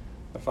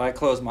 If I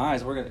close my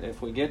eyes,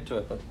 if we get to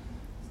it, but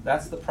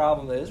that's the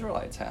problem the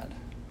Israelites had.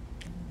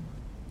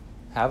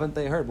 Haven't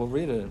they heard? We'll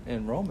read it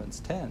in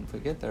Romans 10 if we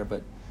get there.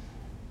 But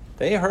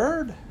they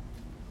heard,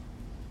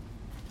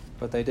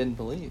 but they didn't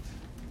believe.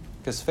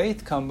 Because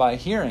faith come by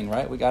hearing,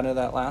 right? We got into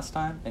that last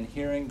time. And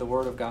hearing the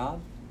Word of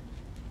God.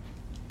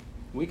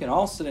 We can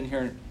all sit in here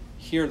and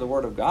hear the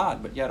Word of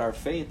God, but yet our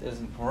faith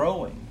isn't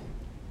growing.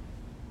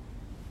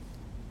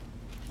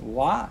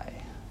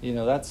 Why?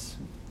 That's...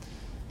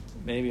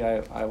 Maybe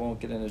I won't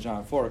get into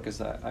John 4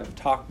 because I've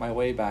talked my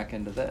way back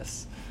into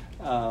this.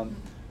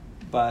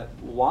 But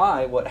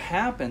why? What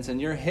happens?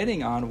 And you're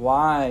hitting on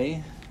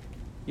why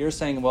you're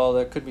saying, well,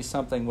 there could be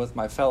something with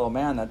my fellow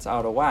man that's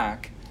out of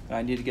whack, and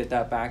I need to get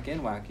that back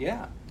in whack.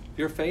 Yeah.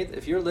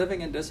 If you're living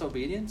in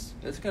disobedience,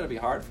 it's going to be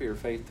hard for your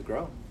faith to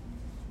grow.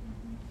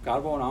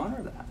 God won't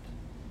honor that.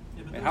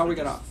 Yeah, I mean, how are we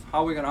going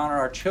to honor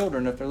our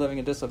children if they're living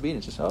in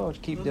disobedience?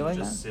 Just keep doing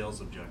that. Just sales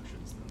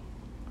objections,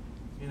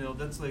 though.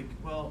 That's like,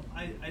 well,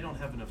 I don't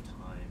have enough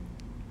time.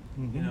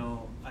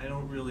 Mm-hmm. I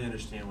don't really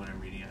understand what I'm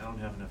reading. I don't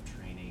have enough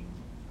training.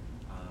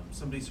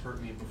 Somebody's hurt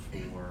me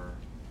before.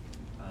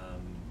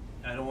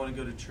 I don't want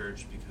to go to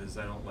church because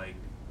I don't like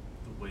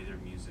the way their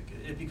music.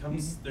 It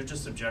becomes they're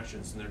just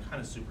objections, and they're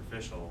kind of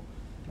superficial.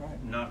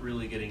 Right. Not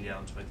really getting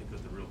down to, I think,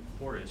 what the real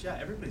core is. Yeah,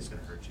 everybody's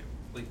going to hurt you.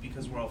 Like,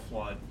 because we're all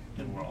flawed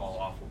and we're all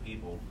awful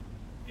people.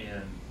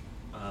 And,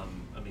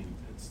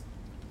 it's...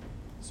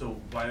 So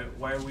why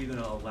are we going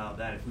to allow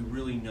that? If we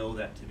really know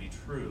that to be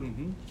true,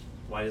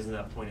 why doesn't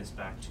that point us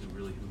back to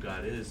really who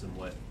God is and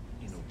what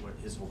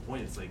his whole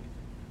point is? Like,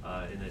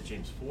 in that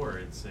James 4,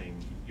 it's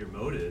saying your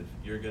motive,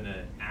 you're going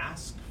to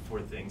ask for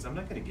things. I'm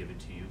not going to give it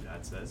to you,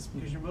 God says,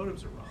 because your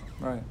motives are wrong.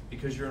 Right.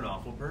 Because you're an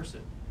awful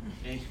person.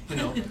 And,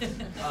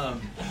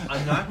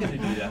 I'm not going to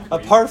do that for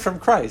Apart from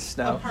Christ,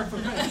 now. Apart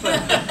from Christ.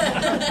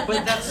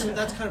 But that's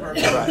kind of our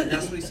point. Right.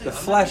 That's what he's saying. The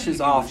flesh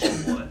is awful.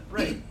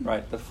 Right.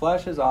 Right. The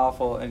flesh is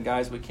awful, and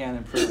guys, we can't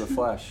improve the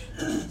flesh.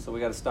 So we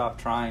got to stop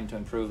trying to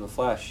improve the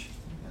flesh.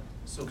 Yeah.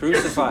 So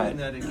crucify it.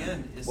 That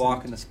again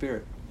walk in the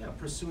Spirit. Yeah,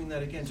 pursuing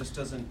that again just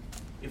doesn't.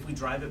 If we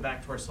drive it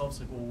back to ourselves,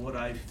 like, well, what do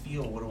I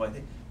feel? What do I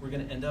think? We're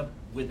going to end up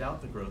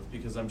without the growth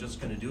because I'm just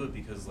going to do it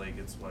because, like,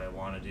 it's what I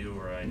want to do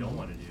or I don't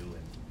want to do. And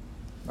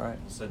right. all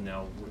of a sudden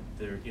now,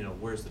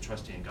 where's the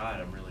trusting in God?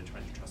 I'm really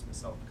trying to trust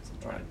myself because I'm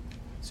trying.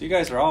 So you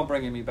guys are all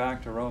bringing me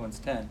back to Romans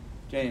 10.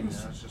 James.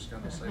 Yeah, I was just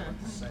going to say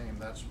with the same,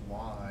 that's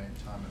why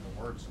time in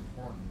the Word is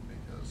important,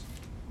 because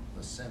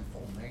the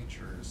sinful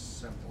nature is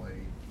simply,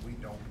 we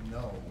don't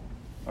know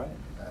that.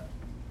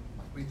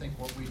 Like, we think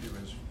what we do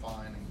is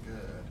fine and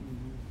good.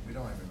 We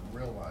don't even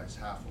realize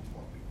half of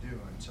what we do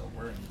until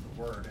we're in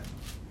the Word and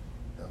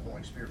the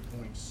Holy Spirit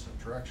points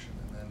a direction,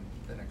 and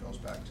then it goes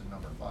back to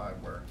number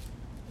 5 where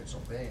it's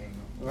obeying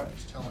what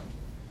He's telling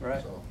you.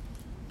 Right. So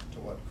to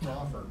what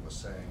Crawford was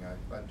saying,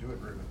 I do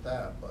agree with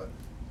that, but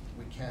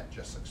we can't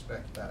just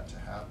expect that to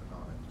happen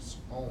on its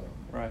own.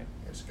 Right.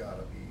 It's got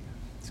to be.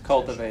 It's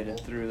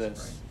cultivated through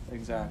this. Right.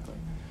 Exactly.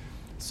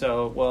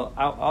 So, well,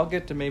 I'll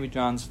get to maybe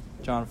John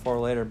 4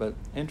 later, but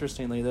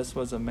interestingly, this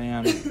was a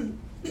man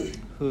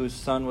whose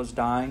son was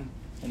dying,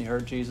 and he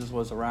heard Jesus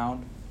was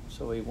around.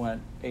 So he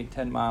went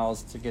 8-10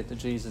 miles to get to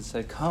Jesus and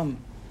said, Come,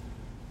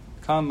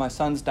 my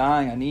son's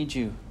dying. I need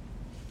you.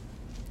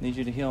 I need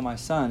you to heal my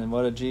son. And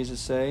what did Jesus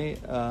say?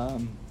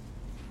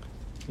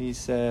 He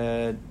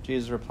said,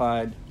 Jesus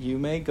replied, You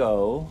may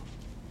go.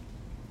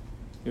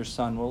 Your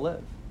son will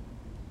live.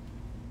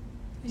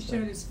 He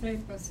showed his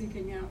faith by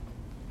seeking out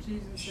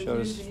Jesus and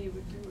knew that he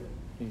would do it.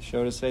 He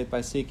showed his faith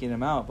by seeking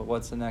him out. But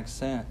what's the next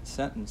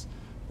sentence?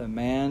 The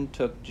man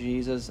took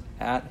Jesus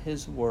at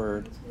his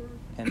word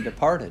and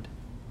departed.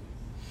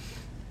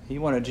 He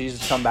wanted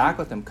Jesus to come back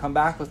with him. Come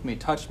back with me.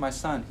 Touch my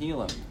son.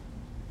 Heal him.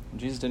 And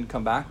Jesus didn't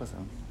come back with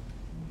him.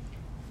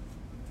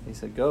 He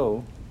said,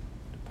 Go,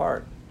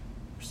 depart.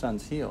 Your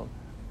son's healed.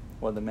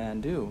 What did the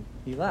man do?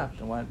 He left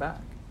and went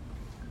back.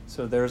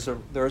 So there's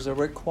a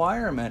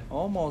requirement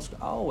almost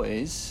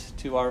always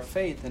to our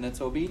faith and its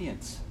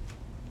obedience.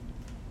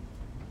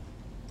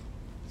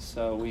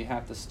 So we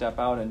have to step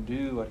out and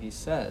do what he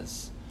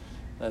says.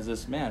 As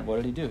this man, what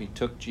did he do? He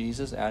took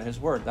Jesus at his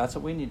word. That's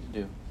what we need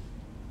to do.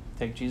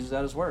 Take Jesus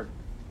at his word.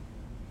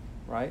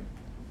 Right?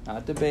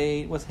 Not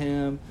debate with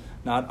him,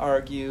 not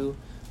argue,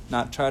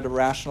 not try to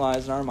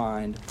rationalize in our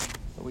mind,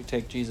 but we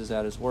take Jesus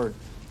at his word.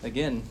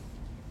 Again,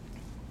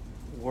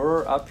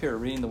 we're up here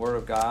reading the Word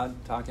of God,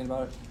 talking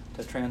about it,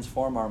 to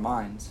transform our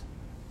minds.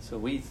 So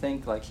we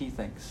think like he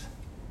thinks.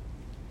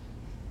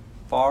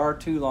 Far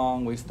too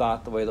long we've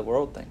thought the way the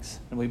world thinks.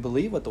 And we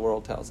believe what the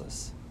world tells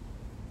us.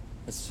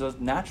 It's just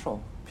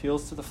natural.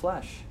 Appeals to the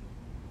flesh.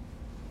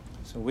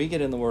 So we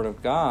get in the Word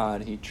of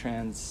God, he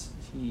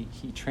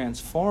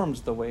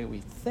transforms the way we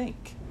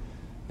think.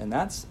 And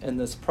that's in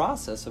this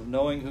process of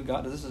knowing who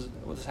God is.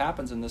 This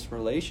happens in this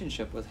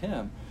relationship with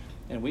him.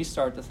 And we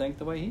start to think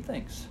the way he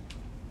thinks.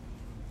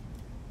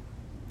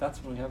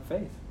 That's when we have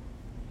faith.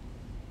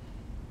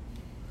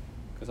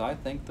 Because I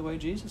think the way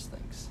Jesus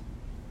thinks.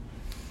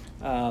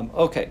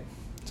 Okay,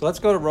 so let's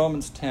go to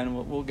Romans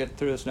 10. We'll get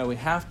through this. Now, we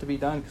have to be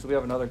done because we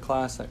have another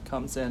class that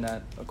comes in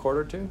at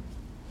 1:45.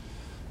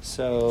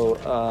 So,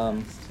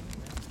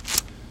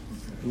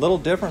 a little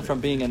different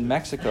from being in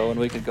Mexico, and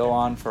we could go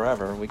on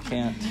forever. We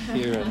can't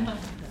here. And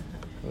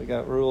we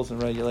got rules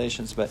and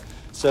regulations. But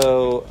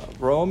So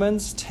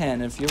Romans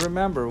 10, if you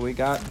remember,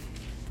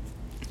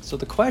 so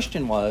the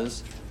question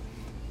was,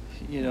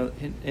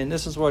 and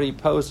this is what he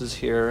poses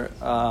here.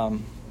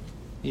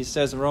 He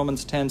says in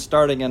Romans 10,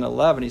 starting in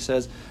 11, he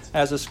says,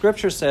 as the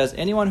scripture says,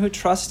 anyone who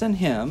trusts in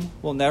him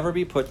will never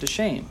be put to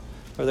shame.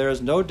 For there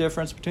is no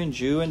difference between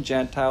Jew and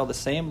Gentile. The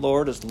same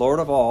Lord is Lord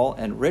of all,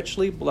 and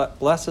richly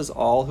blesses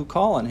all who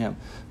call on him.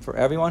 For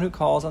everyone who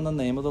calls on the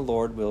name of the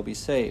Lord will be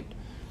saved.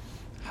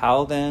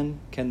 How then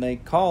can they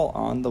call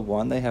on the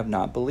one they have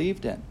not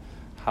believed in?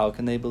 How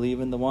can they believe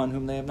in the one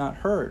whom they have not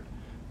heard?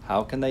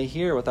 How can they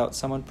hear without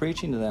someone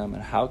preaching to them?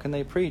 And how can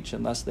they preach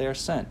unless they are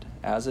sent?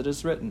 As it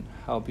is written,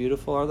 how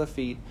beautiful are the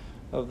feet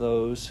of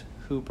those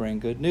who bring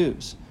good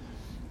news.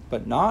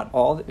 But not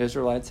all the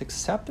Israelites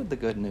accepted the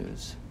good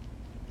news.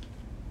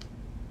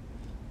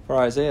 For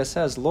Isaiah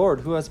says,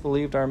 Lord, who has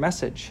believed our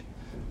message?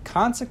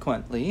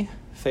 Consequently,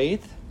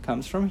 faith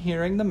comes from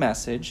hearing the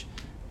message,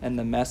 and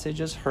the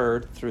message is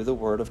heard through the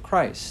word of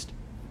Christ.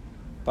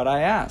 But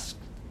I ask,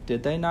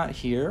 did they not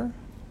hear?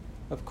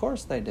 Of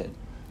course they did.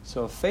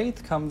 So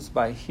faith comes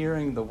by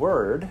hearing the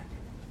word.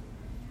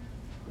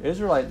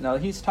 Now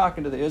he's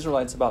talking to the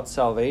Israelites about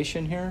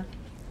salvation here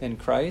in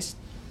Christ.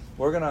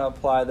 We're going to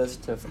apply this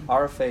to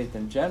our faith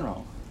in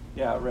general.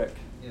 Yeah, Rick.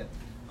 Yeah.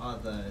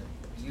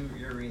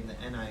 You're reading the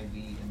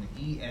NIV, and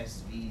the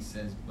ESV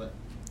says, but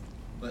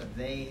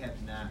they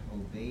have not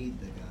obeyed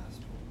the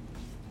gospel.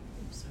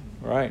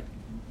 Right.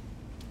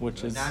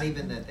 Which is not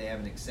even that they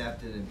haven't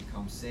accepted and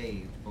become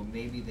saved, but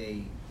maybe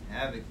they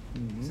have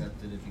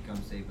accepted and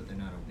become saved, but they're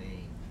not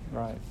obeying.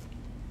 Right.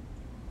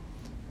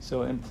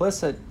 So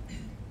implicit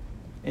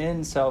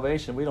in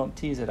salvation, we don't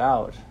tease it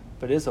out,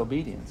 but is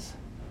obedience.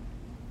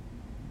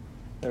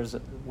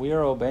 We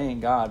are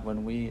obeying God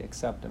when we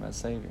accept him as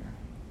Savior.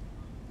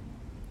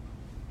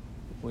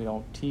 We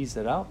don't tease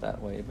it out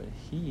that way, but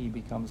he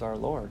becomes our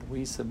Lord.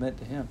 We submit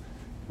to him.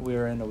 We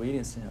are in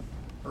obedience to him.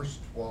 Verse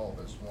 12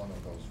 is one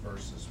of those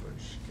verses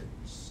which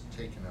gets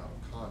taken out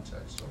of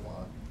context a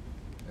lot.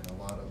 And a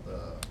lot of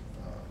the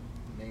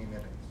name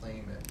it and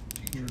claim it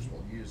teachers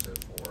will use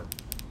it for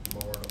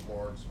Lord of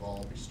Lords of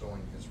all,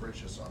 bestowing his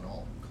riches on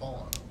all who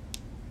call on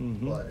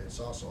him. But it's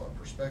also a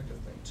perspective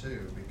thing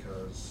too,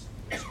 because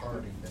it's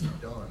already been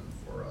done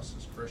for us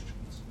as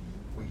Christians.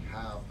 We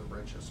have the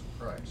riches of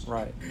Christ.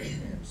 Right.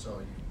 And so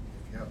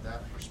if you have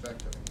that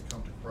perspective and you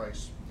come to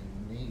Christ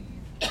in need,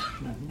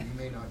 you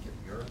may not get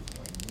the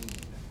earthly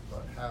need,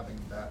 but having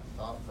that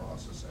thought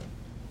process, and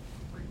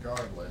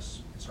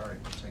regardless, it's already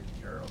been taken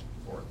care of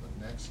for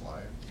the next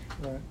life.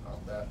 Right.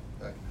 That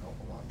can help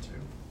a lot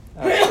too.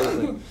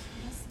 Absolutely.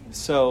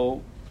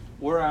 So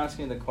we're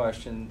asking the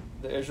question,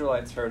 the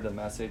Israelites heard the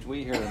message,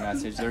 we hear the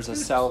message. There's a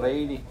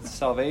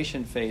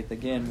salvation faith.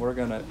 Again, we're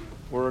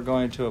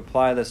going to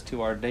apply this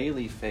to our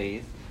daily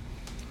faith.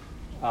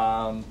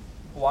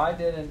 Why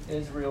didn't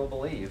Israel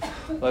believe?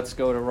 Let's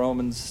go to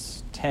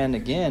Romans 10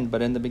 again,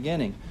 but in the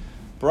beginning.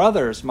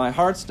 Brothers, my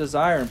heart's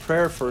desire and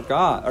prayer for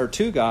God, or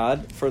to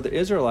God, for the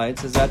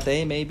Israelites, is that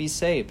they may be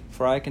saved.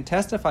 For I can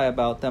testify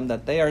about them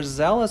that they are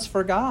zealous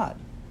for God.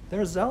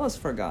 They're zealous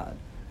for God.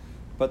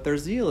 But their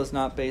zeal is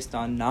not based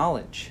on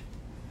knowledge,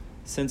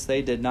 since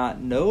they did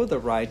not know the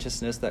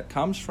righteousness that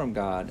comes from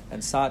God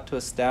and sought to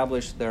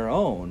establish their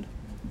own.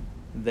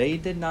 They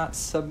did not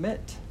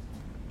submit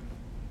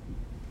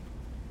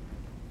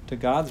to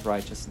God's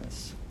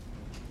righteousness.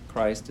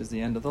 Christ is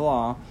the end of the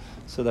law,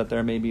 so that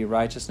there may be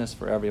righteousness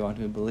for everyone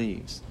who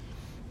believes.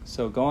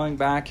 So going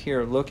back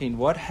here, looking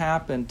what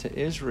happened to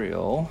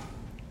Israel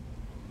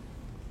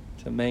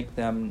to make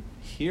them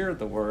hear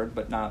the word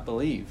but not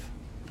believe.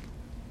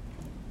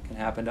 It can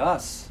happen to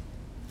us.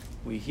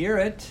 We hear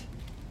it,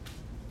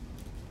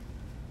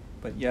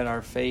 but yet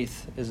our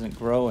faith isn't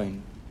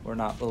growing. We're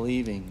not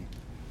believing.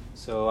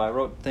 So I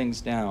wrote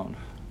things down.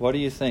 What do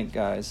you think,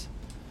 guys?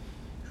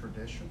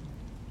 Tradition.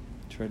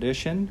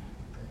 Tradition.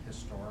 The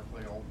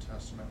historically Old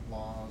Testament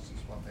laws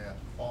is what they had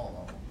to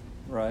follow.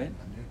 Right.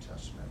 The New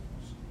Testament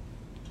was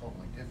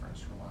totally different.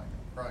 It's relying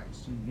on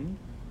Christ.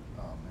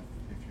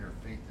 If your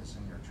faith is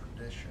in your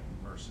tradition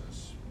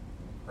versus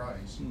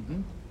Christ, it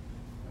will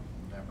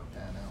never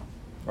pan out.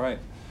 Right.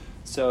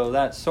 So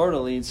that sort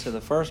of leads to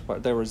the first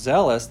part. They were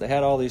zealous. They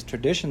had all these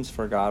traditions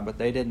for God, but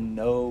they didn't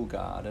know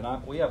God.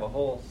 And we have a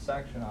whole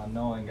section on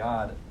knowing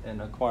God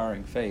and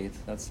acquiring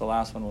faith. That's the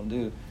last one we'll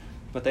do.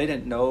 But they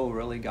didn't know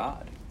really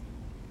God.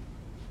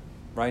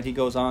 Right? He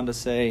goes on to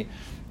say,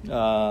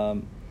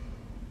 but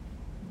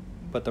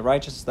the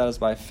righteousness that is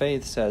by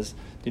faith says,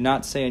 do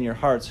not say in your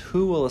hearts,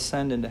 who will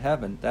ascend into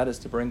heaven? That is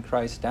to bring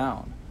Christ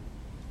down.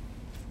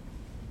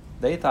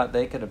 They thought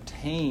they could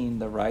obtain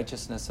the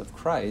righteousness of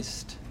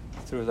Christ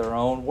through their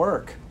own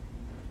work.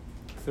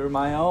 Through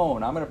my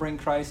own. I'm going to bring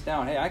Christ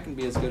down. Hey, I can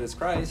be as good as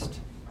Christ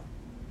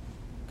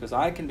because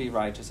I can be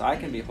righteous. I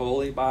can be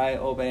holy by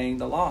obeying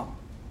the law.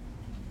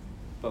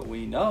 But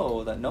we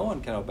know that no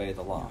one can obey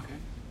the law.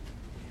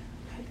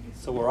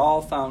 So we're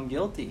all found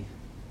guilty.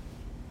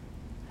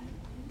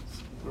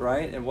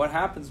 Right? And what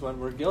happens when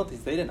we're guilty?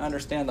 They didn't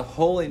understand the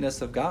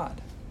holiness of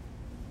God.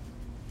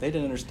 They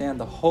didn't understand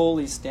the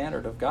holy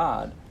standard of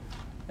God.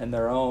 and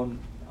their own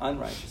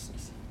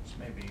unrighteousness. This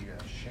may be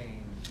a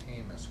Shane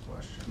Amos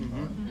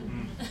question,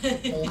 but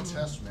the Old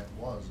Testament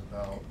was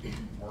about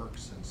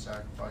works and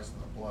sacrifice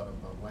and the blood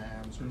of the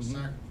lambs or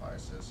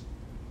sacrifices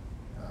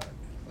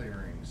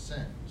clearing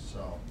sin.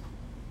 So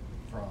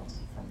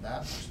from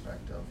that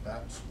perspective,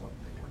 that's what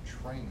they were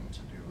trained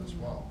to do as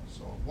well.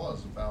 So it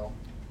was about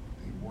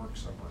the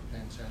works of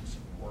repentance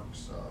and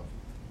works of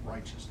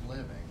righteous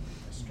living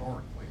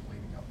historically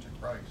leading up to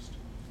Christ.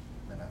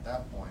 And at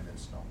that point,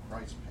 it's no,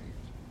 Christ paid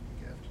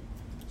the gift.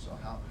 So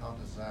how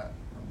does that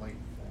relate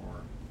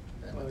for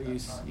them Well, at that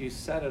time? you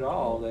said it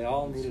all. They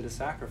all needed a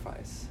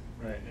sacrifice.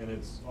 Right, and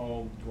it's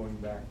all going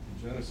back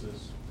to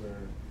Genesis where,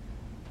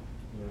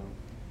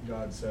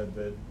 God said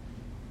that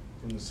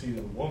from the seed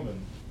of the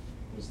woman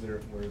was there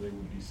where they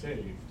would be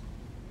saved.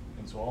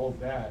 And so all of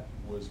that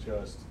was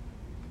just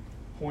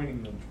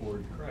pointing them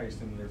toward Christ,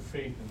 and their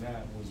faith in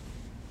that was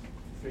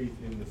faith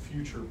in the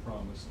future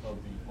promise of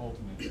the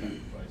ultimate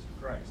sacrifice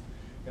of Christ.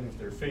 And if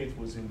their faith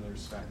was in their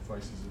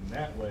sacrifices in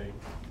that way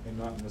and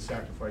not in the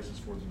sacrifices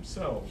for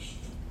themselves,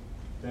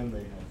 then they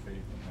had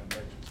faith and had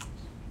righteousness.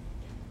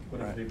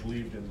 But if they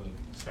believed in the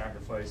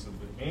sacrifice of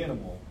the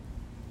animal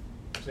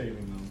saving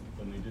them,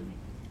 then they didn't.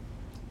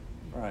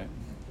 Right.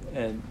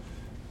 And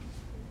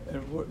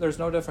there's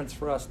no difference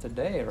for us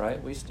today,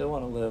 right? We still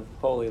want to live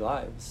holy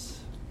lives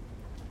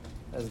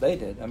as they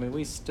did. I mean,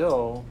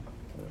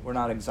 we're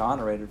not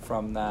exonerated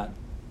from that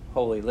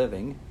holy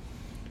living,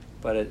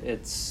 but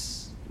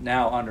it's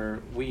now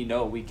we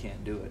know we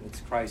can't do it. It's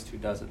Christ who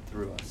does it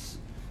through us.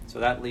 So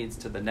that leads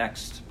to the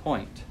next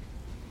point.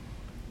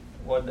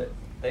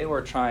 They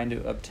were trying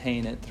to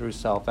obtain it through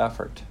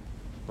self-effort,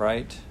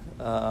 right?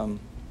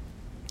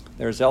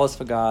 They're zealous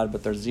for God,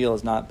 but their zeal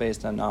is not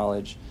based on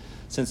knowledge,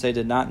 since they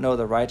did not know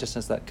the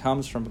righteousness that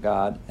comes from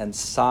God and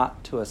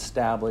sought to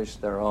establish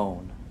their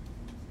own.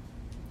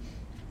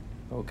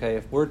 Okay,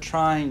 if we're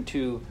trying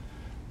to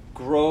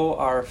grow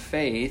our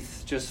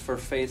faith just for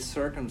faith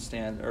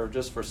circumstance, or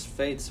just for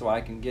faith so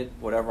I can get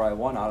whatever I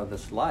want out of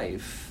this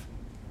life,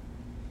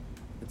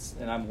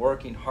 and I'm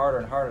working harder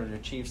and harder to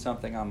achieve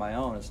something on my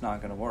own, it's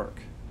not going to work.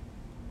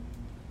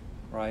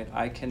 Right?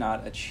 I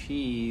cannot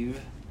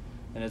achieve,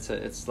 and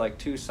it's like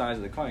two sides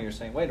of the coin. You're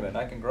saying, wait a minute,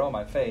 I can grow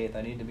my faith,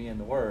 I need to be in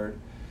the Word,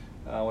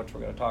 which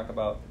we're going to talk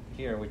about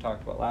here, we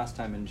talked about last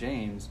time in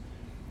James.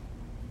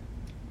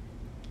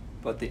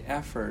 But the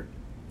effort,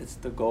 it's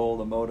the goal,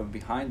 the motive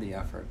behind the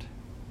effort.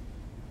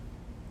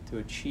 To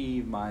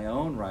achieve my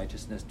own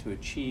righteousness, to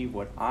achieve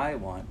what I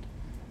want,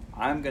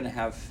 I'm going to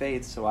have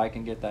faith so I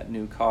can get that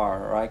new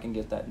car or I can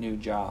get that new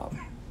job.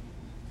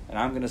 And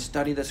I'm going to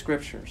study the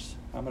Scriptures.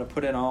 I'm going to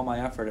put in all my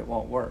effort. It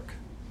won't work.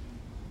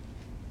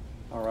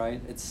 All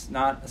right? It's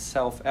not a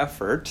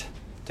self-effort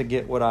to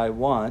get what I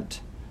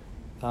want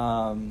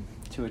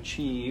to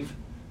achieve.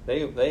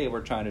 They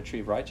were trying to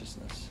achieve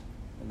righteousness,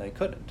 and they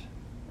couldn't.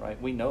 Right?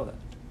 We know that.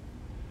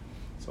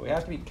 So we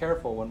have to be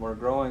careful when we're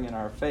growing in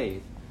our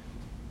faith.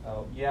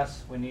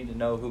 Yes, we need to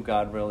know who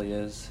God really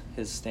is,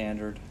 His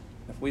standard.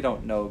 If we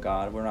don't know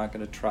God, we're not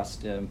going to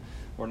trust Him.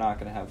 We're not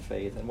going to have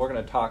faith. And we're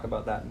going to talk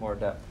about that in more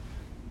depth.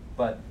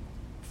 But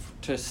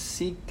to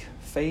seek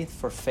faith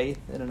for faith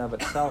in and of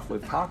itself,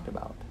 we've talked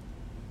about,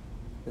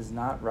 is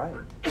not right.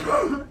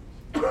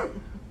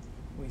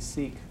 We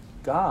seek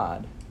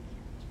God,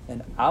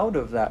 and out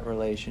of that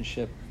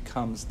relationship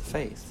comes the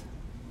faith.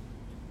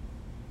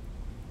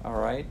 All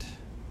right?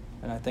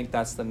 And I think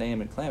that's the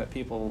name and claim it.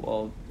 People,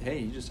 well, hey,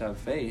 you just have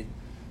faith,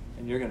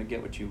 and you're going to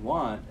get what you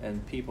want.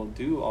 And people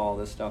do all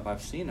this stuff.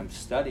 I've seen them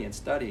study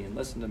and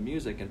listen to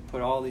music and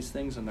put all these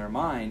things in their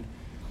mind.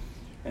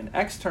 And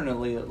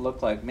externally, it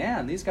looked like,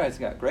 man, these guys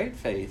got great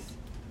faith.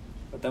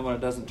 But then when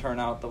it doesn't turn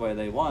out the way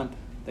they want,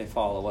 they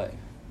fall away.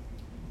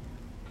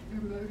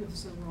 Their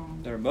motives are wrong.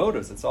 Their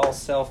motives, it's all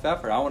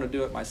self-effort. I want to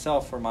do it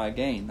myself for my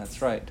gain.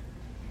 That's right.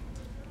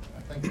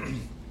 I think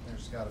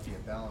there's got to be a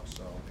balance,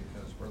 though,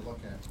 because we're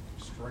looking at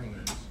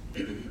extremes,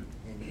 and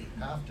you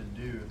have to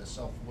do the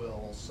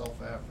self-will,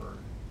 self-effort,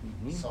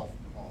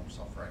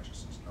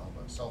 self-righteousness,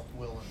 but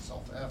self-will and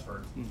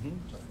self-effort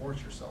to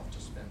force yourself to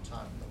spend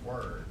time in the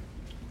Word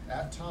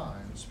at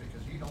times,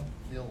 because you don't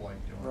feel like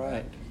doing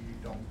that, you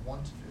don't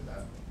want to do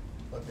that,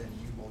 but then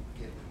you will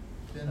get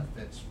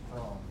benefits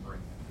from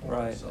bringing it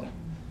forward. Right. So,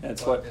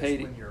 that's but what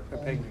Peggy. when you're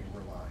only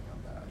relying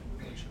on that, it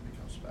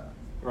becomes bad.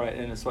 Right,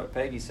 and it's what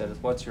Peggy said, is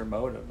what's your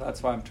motive?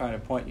 That's why I'm trying to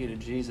point you to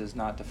Jesus,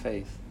 not to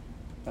faith.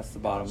 That's the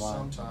bottom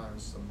line.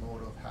 Sometimes the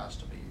motive has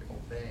to be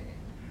obeying,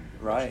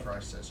 right, which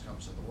Christ says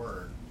comes to the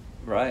Word.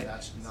 Right.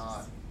 That's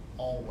not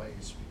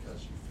always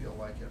because you feel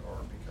like it or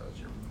because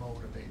you're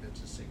motivated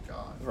to seek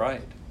God.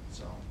 Right.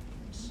 So.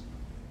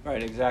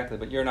 Right, exactly.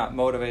 But you're not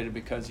motivated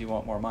because you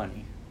want more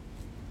money.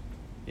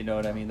 You know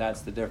what I mean? That's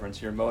the difference.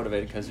 You're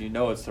motivated because you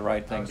know it's the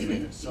right thing to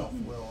do.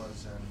 Self-will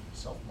is in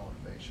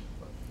self-motivation.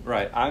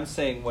 Right. I'm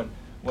saying when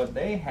what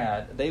they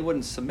had, they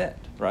wouldn't submit,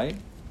 right?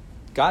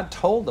 God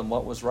told them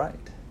what was right.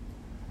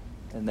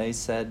 And they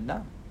said,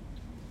 no,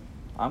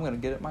 I'm going to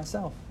get it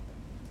myself.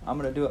 I'm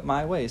going to do it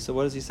my way. So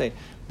what does he say?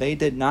 They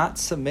did not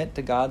submit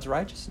to God's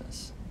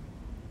righteousness.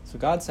 So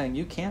God's saying,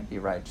 you can't be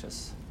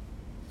righteous.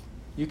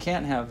 You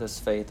can't have this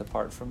faith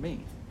apart from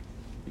me.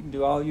 You can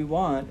do all you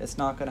want. It's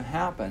not going to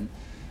happen.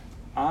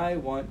 I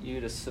want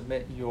you to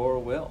submit your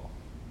will.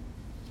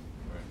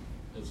 Right.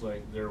 It's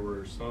like there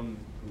were some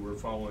who were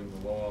following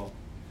the law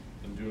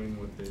and doing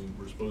what they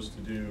were supposed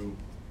to do,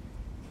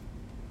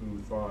 who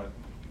thought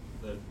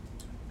that,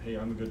 hey,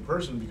 I'm a good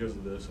person because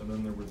of this. And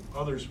then there were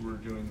others who were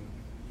doing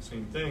the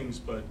same things,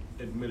 but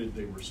admitted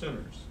they were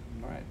sinners.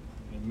 Right.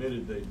 And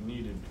admitted they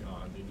needed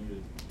God. They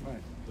needed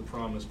the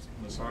promised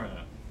Messiah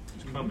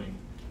who's coming.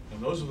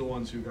 And those are the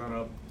ones who got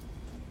up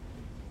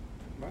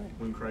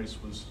when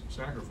Christ was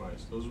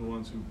sacrificed. Those are the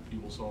ones who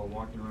people saw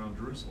walking around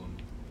Jerusalem.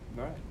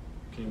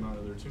 Came out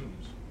of their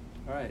tombs.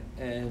 Right.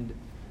 And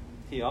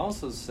he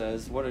also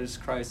says, what does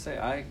Christ say?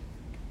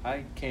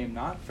 I came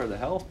not for the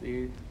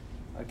healthy,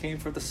 I came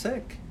for the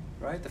sick.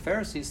 Right? The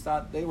Pharisees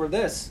thought they were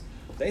this.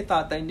 They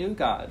thought they knew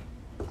God.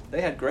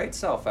 They had great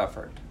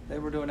self-effort. They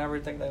were doing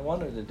everything they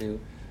wanted to do,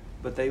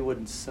 but they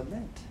wouldn't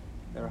submit.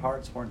 Their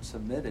hearts weren't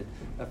submitted.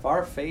 If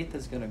our faith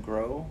is going to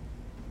grow,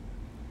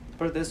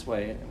 put it this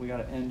way, we got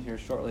to end here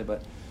shortly,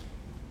 but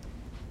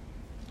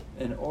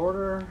in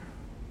order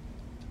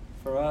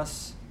for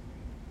us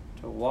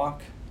to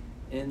walk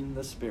in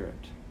the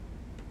Spirit,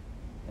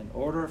 in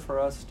order for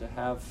us to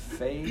have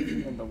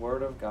faith in the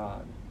Word of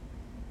God,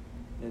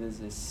 it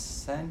is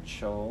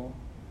essential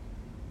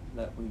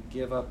that we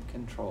give up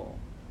control,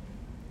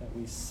 that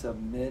we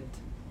submit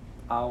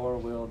our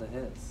will to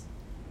His.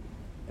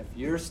 If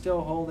you're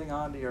still holding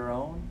on to your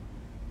own,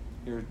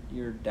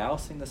 you're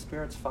dousing the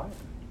Spirit's fire.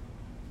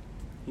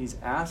 He's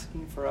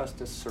asking for us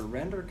to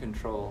surrender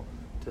control,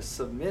 to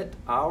submit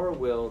our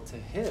will to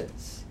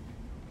His.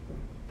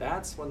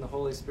 That's when the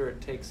Holy Spirit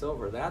takes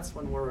over. That's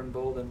when we're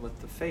emboldened with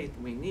the faith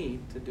we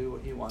need to do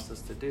what He wants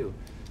us to do.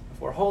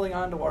 If we're holding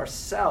on to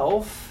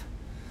ourself,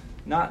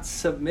 not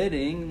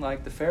submitting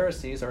like the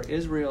Pharisees or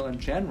Israel in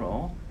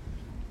general,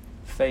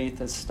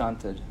 faith is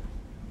stunted.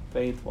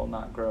 Faith will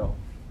not grow.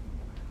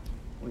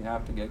 We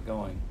have to get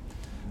going.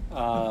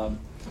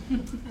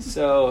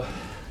 So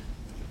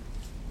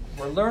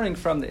we're learning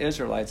from the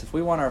Israelites. If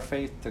we want our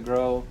faith to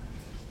grow,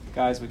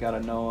 guys, we got to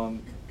know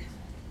Him.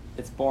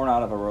 It's born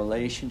out of a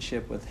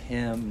relationship with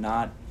Him,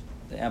 not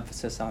the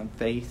emphasis on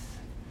faith.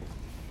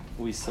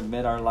 We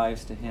submit our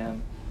lives to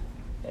Him.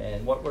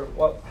 And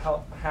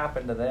how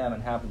happened to them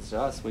and happens to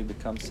us, we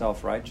become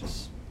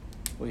self-righteous.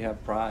 We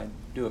have pride.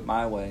 Do it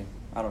my way.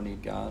 I don't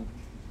need God.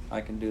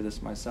 I can do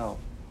this myself.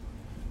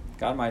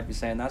 God might be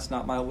saying, that's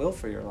not my will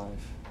for your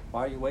life.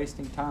 Why are you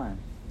wasting time?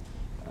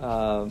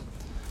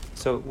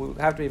 So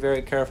we have to be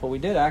very careful. We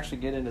did actually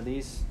get into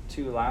these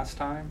two last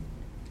time,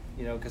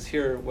 because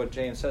here what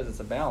James says,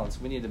 it's a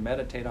balance. We need to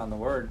meditate on the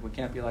Word. We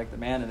can't be like the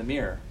man in the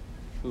mirror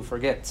who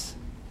forgets,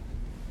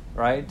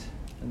 right?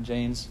 And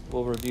James,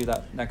 we'll review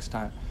that next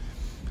time.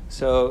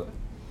 So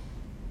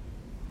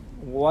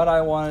what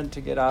I wanted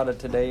to get out of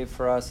today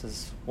for us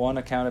is, one,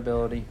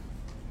 accountability.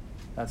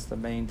 That's the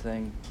main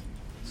thing.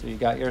 So you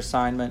got your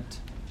assignment,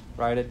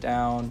 write it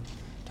down,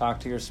 talk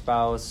to your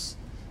spouse.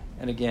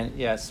 And again,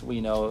 yes, we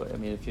know,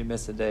 if you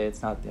miss a day,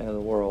 it's not the end of the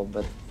world,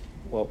 but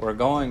what we're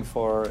going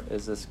for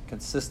is this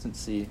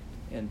consistency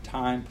in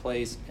time,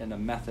 place, and the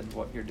method of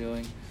what you're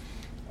doing.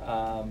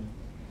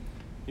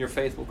 Your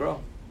faith will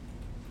grow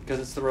because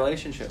it's the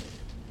relationship.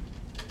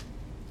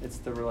 It's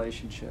the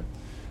relationship.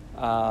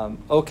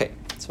 Okay,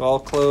 so I'll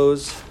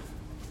close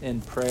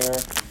in prayer.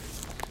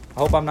 I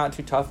hope I'm not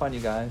too tough on you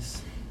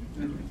guys.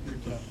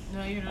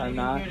 No, you're not. I'm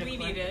not. We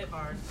need it.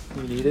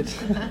 You need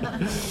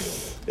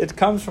it. It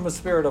comes from a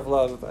spirit of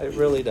love. It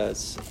really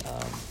does.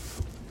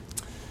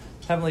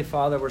 Heavenly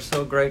Father, we're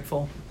so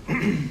grateful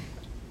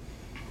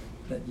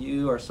that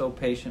you are so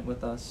patient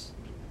with us,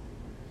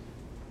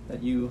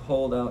 that you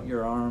hold out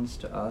your arms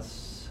to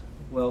us,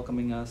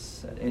 welcoming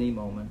us at any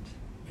moment.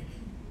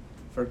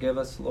 Forgive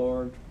us,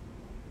 Lord,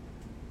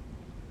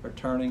 for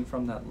turning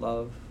from that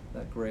love,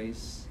 that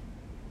grace,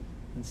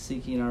 and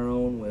seeking our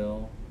own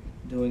will,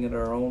 doing it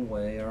our own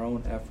way, our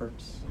own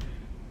efforts.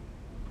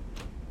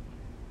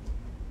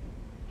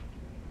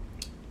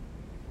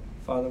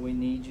 Father, we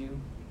need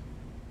you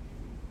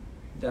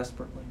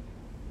desperately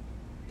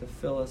to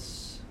fill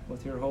us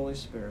with your Holy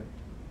Spirit.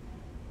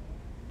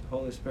 The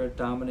Holy Spirit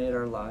dominate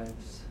our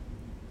lives,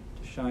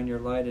 to shine your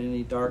light in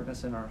any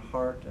darkness in our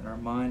heart, in our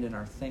mind, in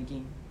our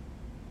thinking,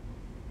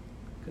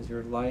 because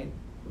your light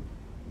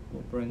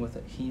will bring with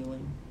it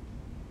healing,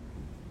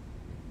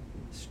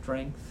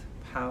 strength,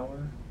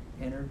 power,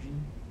 energy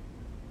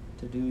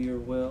to do your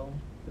will,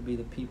 to be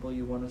the people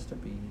you want us to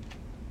be.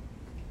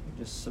 We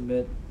just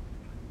submit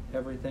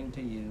everything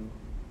to you.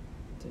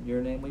 It's in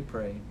your name we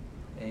pray.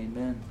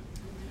 Amen.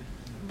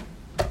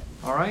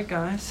 All right,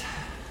 guys.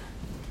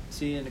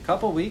 See you in a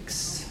couple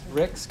weeks.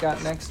 Rick's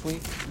got next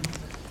week.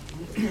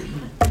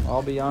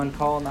 I'll be on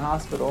call in the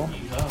hospital.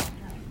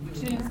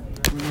 You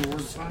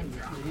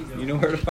know where to find me.